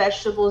are the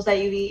vegetables that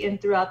you've eaten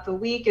throughout the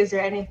week? Is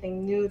there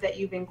anything new that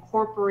you've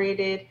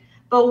incorporated?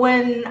 But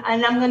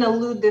and I'm going to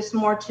allude this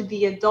more to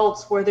the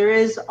adults, where there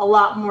is a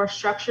lot more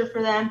structure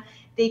for them.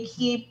 They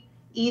keep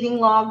eating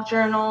log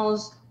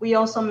journals. We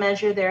also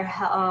measure their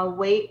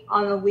weight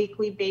on a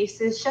weekly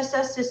basis, just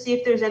as to see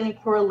if there's any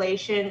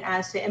correlation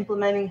as to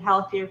implementing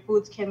healthier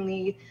foods can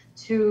lead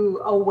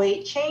to a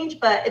weight change.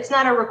 But it's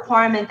not a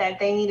requirement that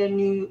they need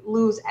to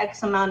lose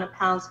X amount of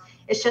pounds.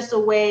 It's just a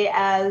way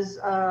as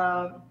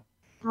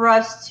for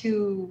us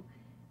to,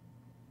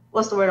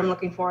 what's the word I'm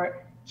looking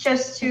for?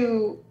 Just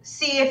to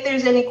see if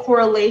there's any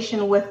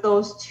correlation with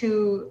those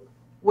two,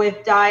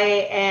 with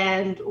diet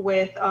and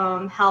with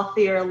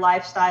healthier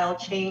lifestyle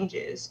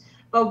changes.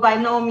 But by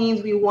no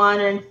means we want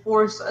to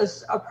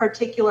enforce a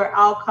particular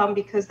outcome,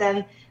 because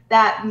then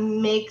that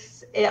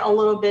makes it a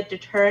little bit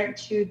deterrent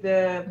to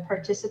the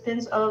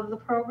participants of the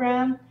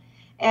program.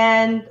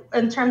 And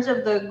in terms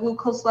of the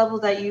glucose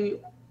levels that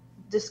you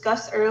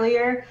discussed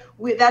earlier,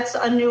 that's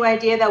a new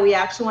idea that we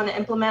actually want to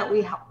implement.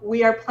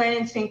 We are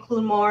planning to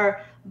include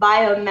more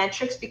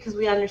biometrics, because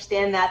we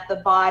understand that the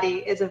body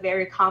is a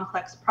very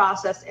complex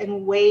process,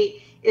 and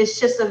weight is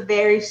just a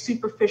very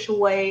superficial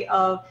way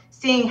of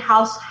seeing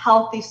how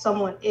healthy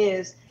someone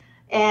is.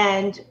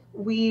 And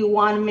we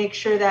want to make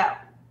sure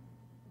that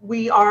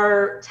we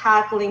are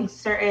tackling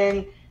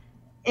certain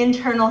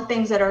internal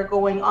things that are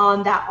going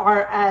on that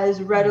aren't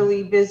as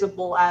readily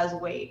visible as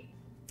weight.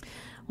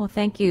 Well,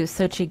 thank you,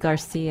 Sochi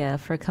Garcia,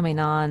 for coming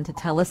on to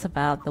tell us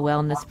about the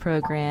wellness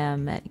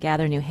program at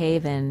Gather New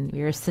Haven.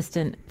 You're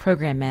assistant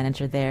program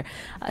manager there.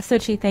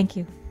 Sochi, thank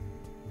you.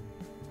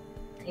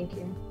 Thank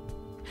you.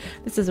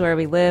 This is Where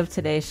We Live,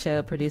 today's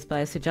show produced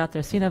by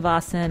Sujatra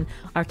Srinivasan.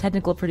 Our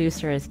technical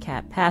producer is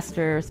Kat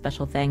Pastor.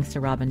 Special thanks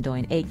to Robin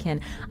Doyne-Aitken.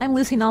 I'm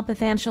Lucy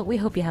Nalpathanchel. We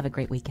hope you have a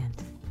great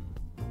weekend.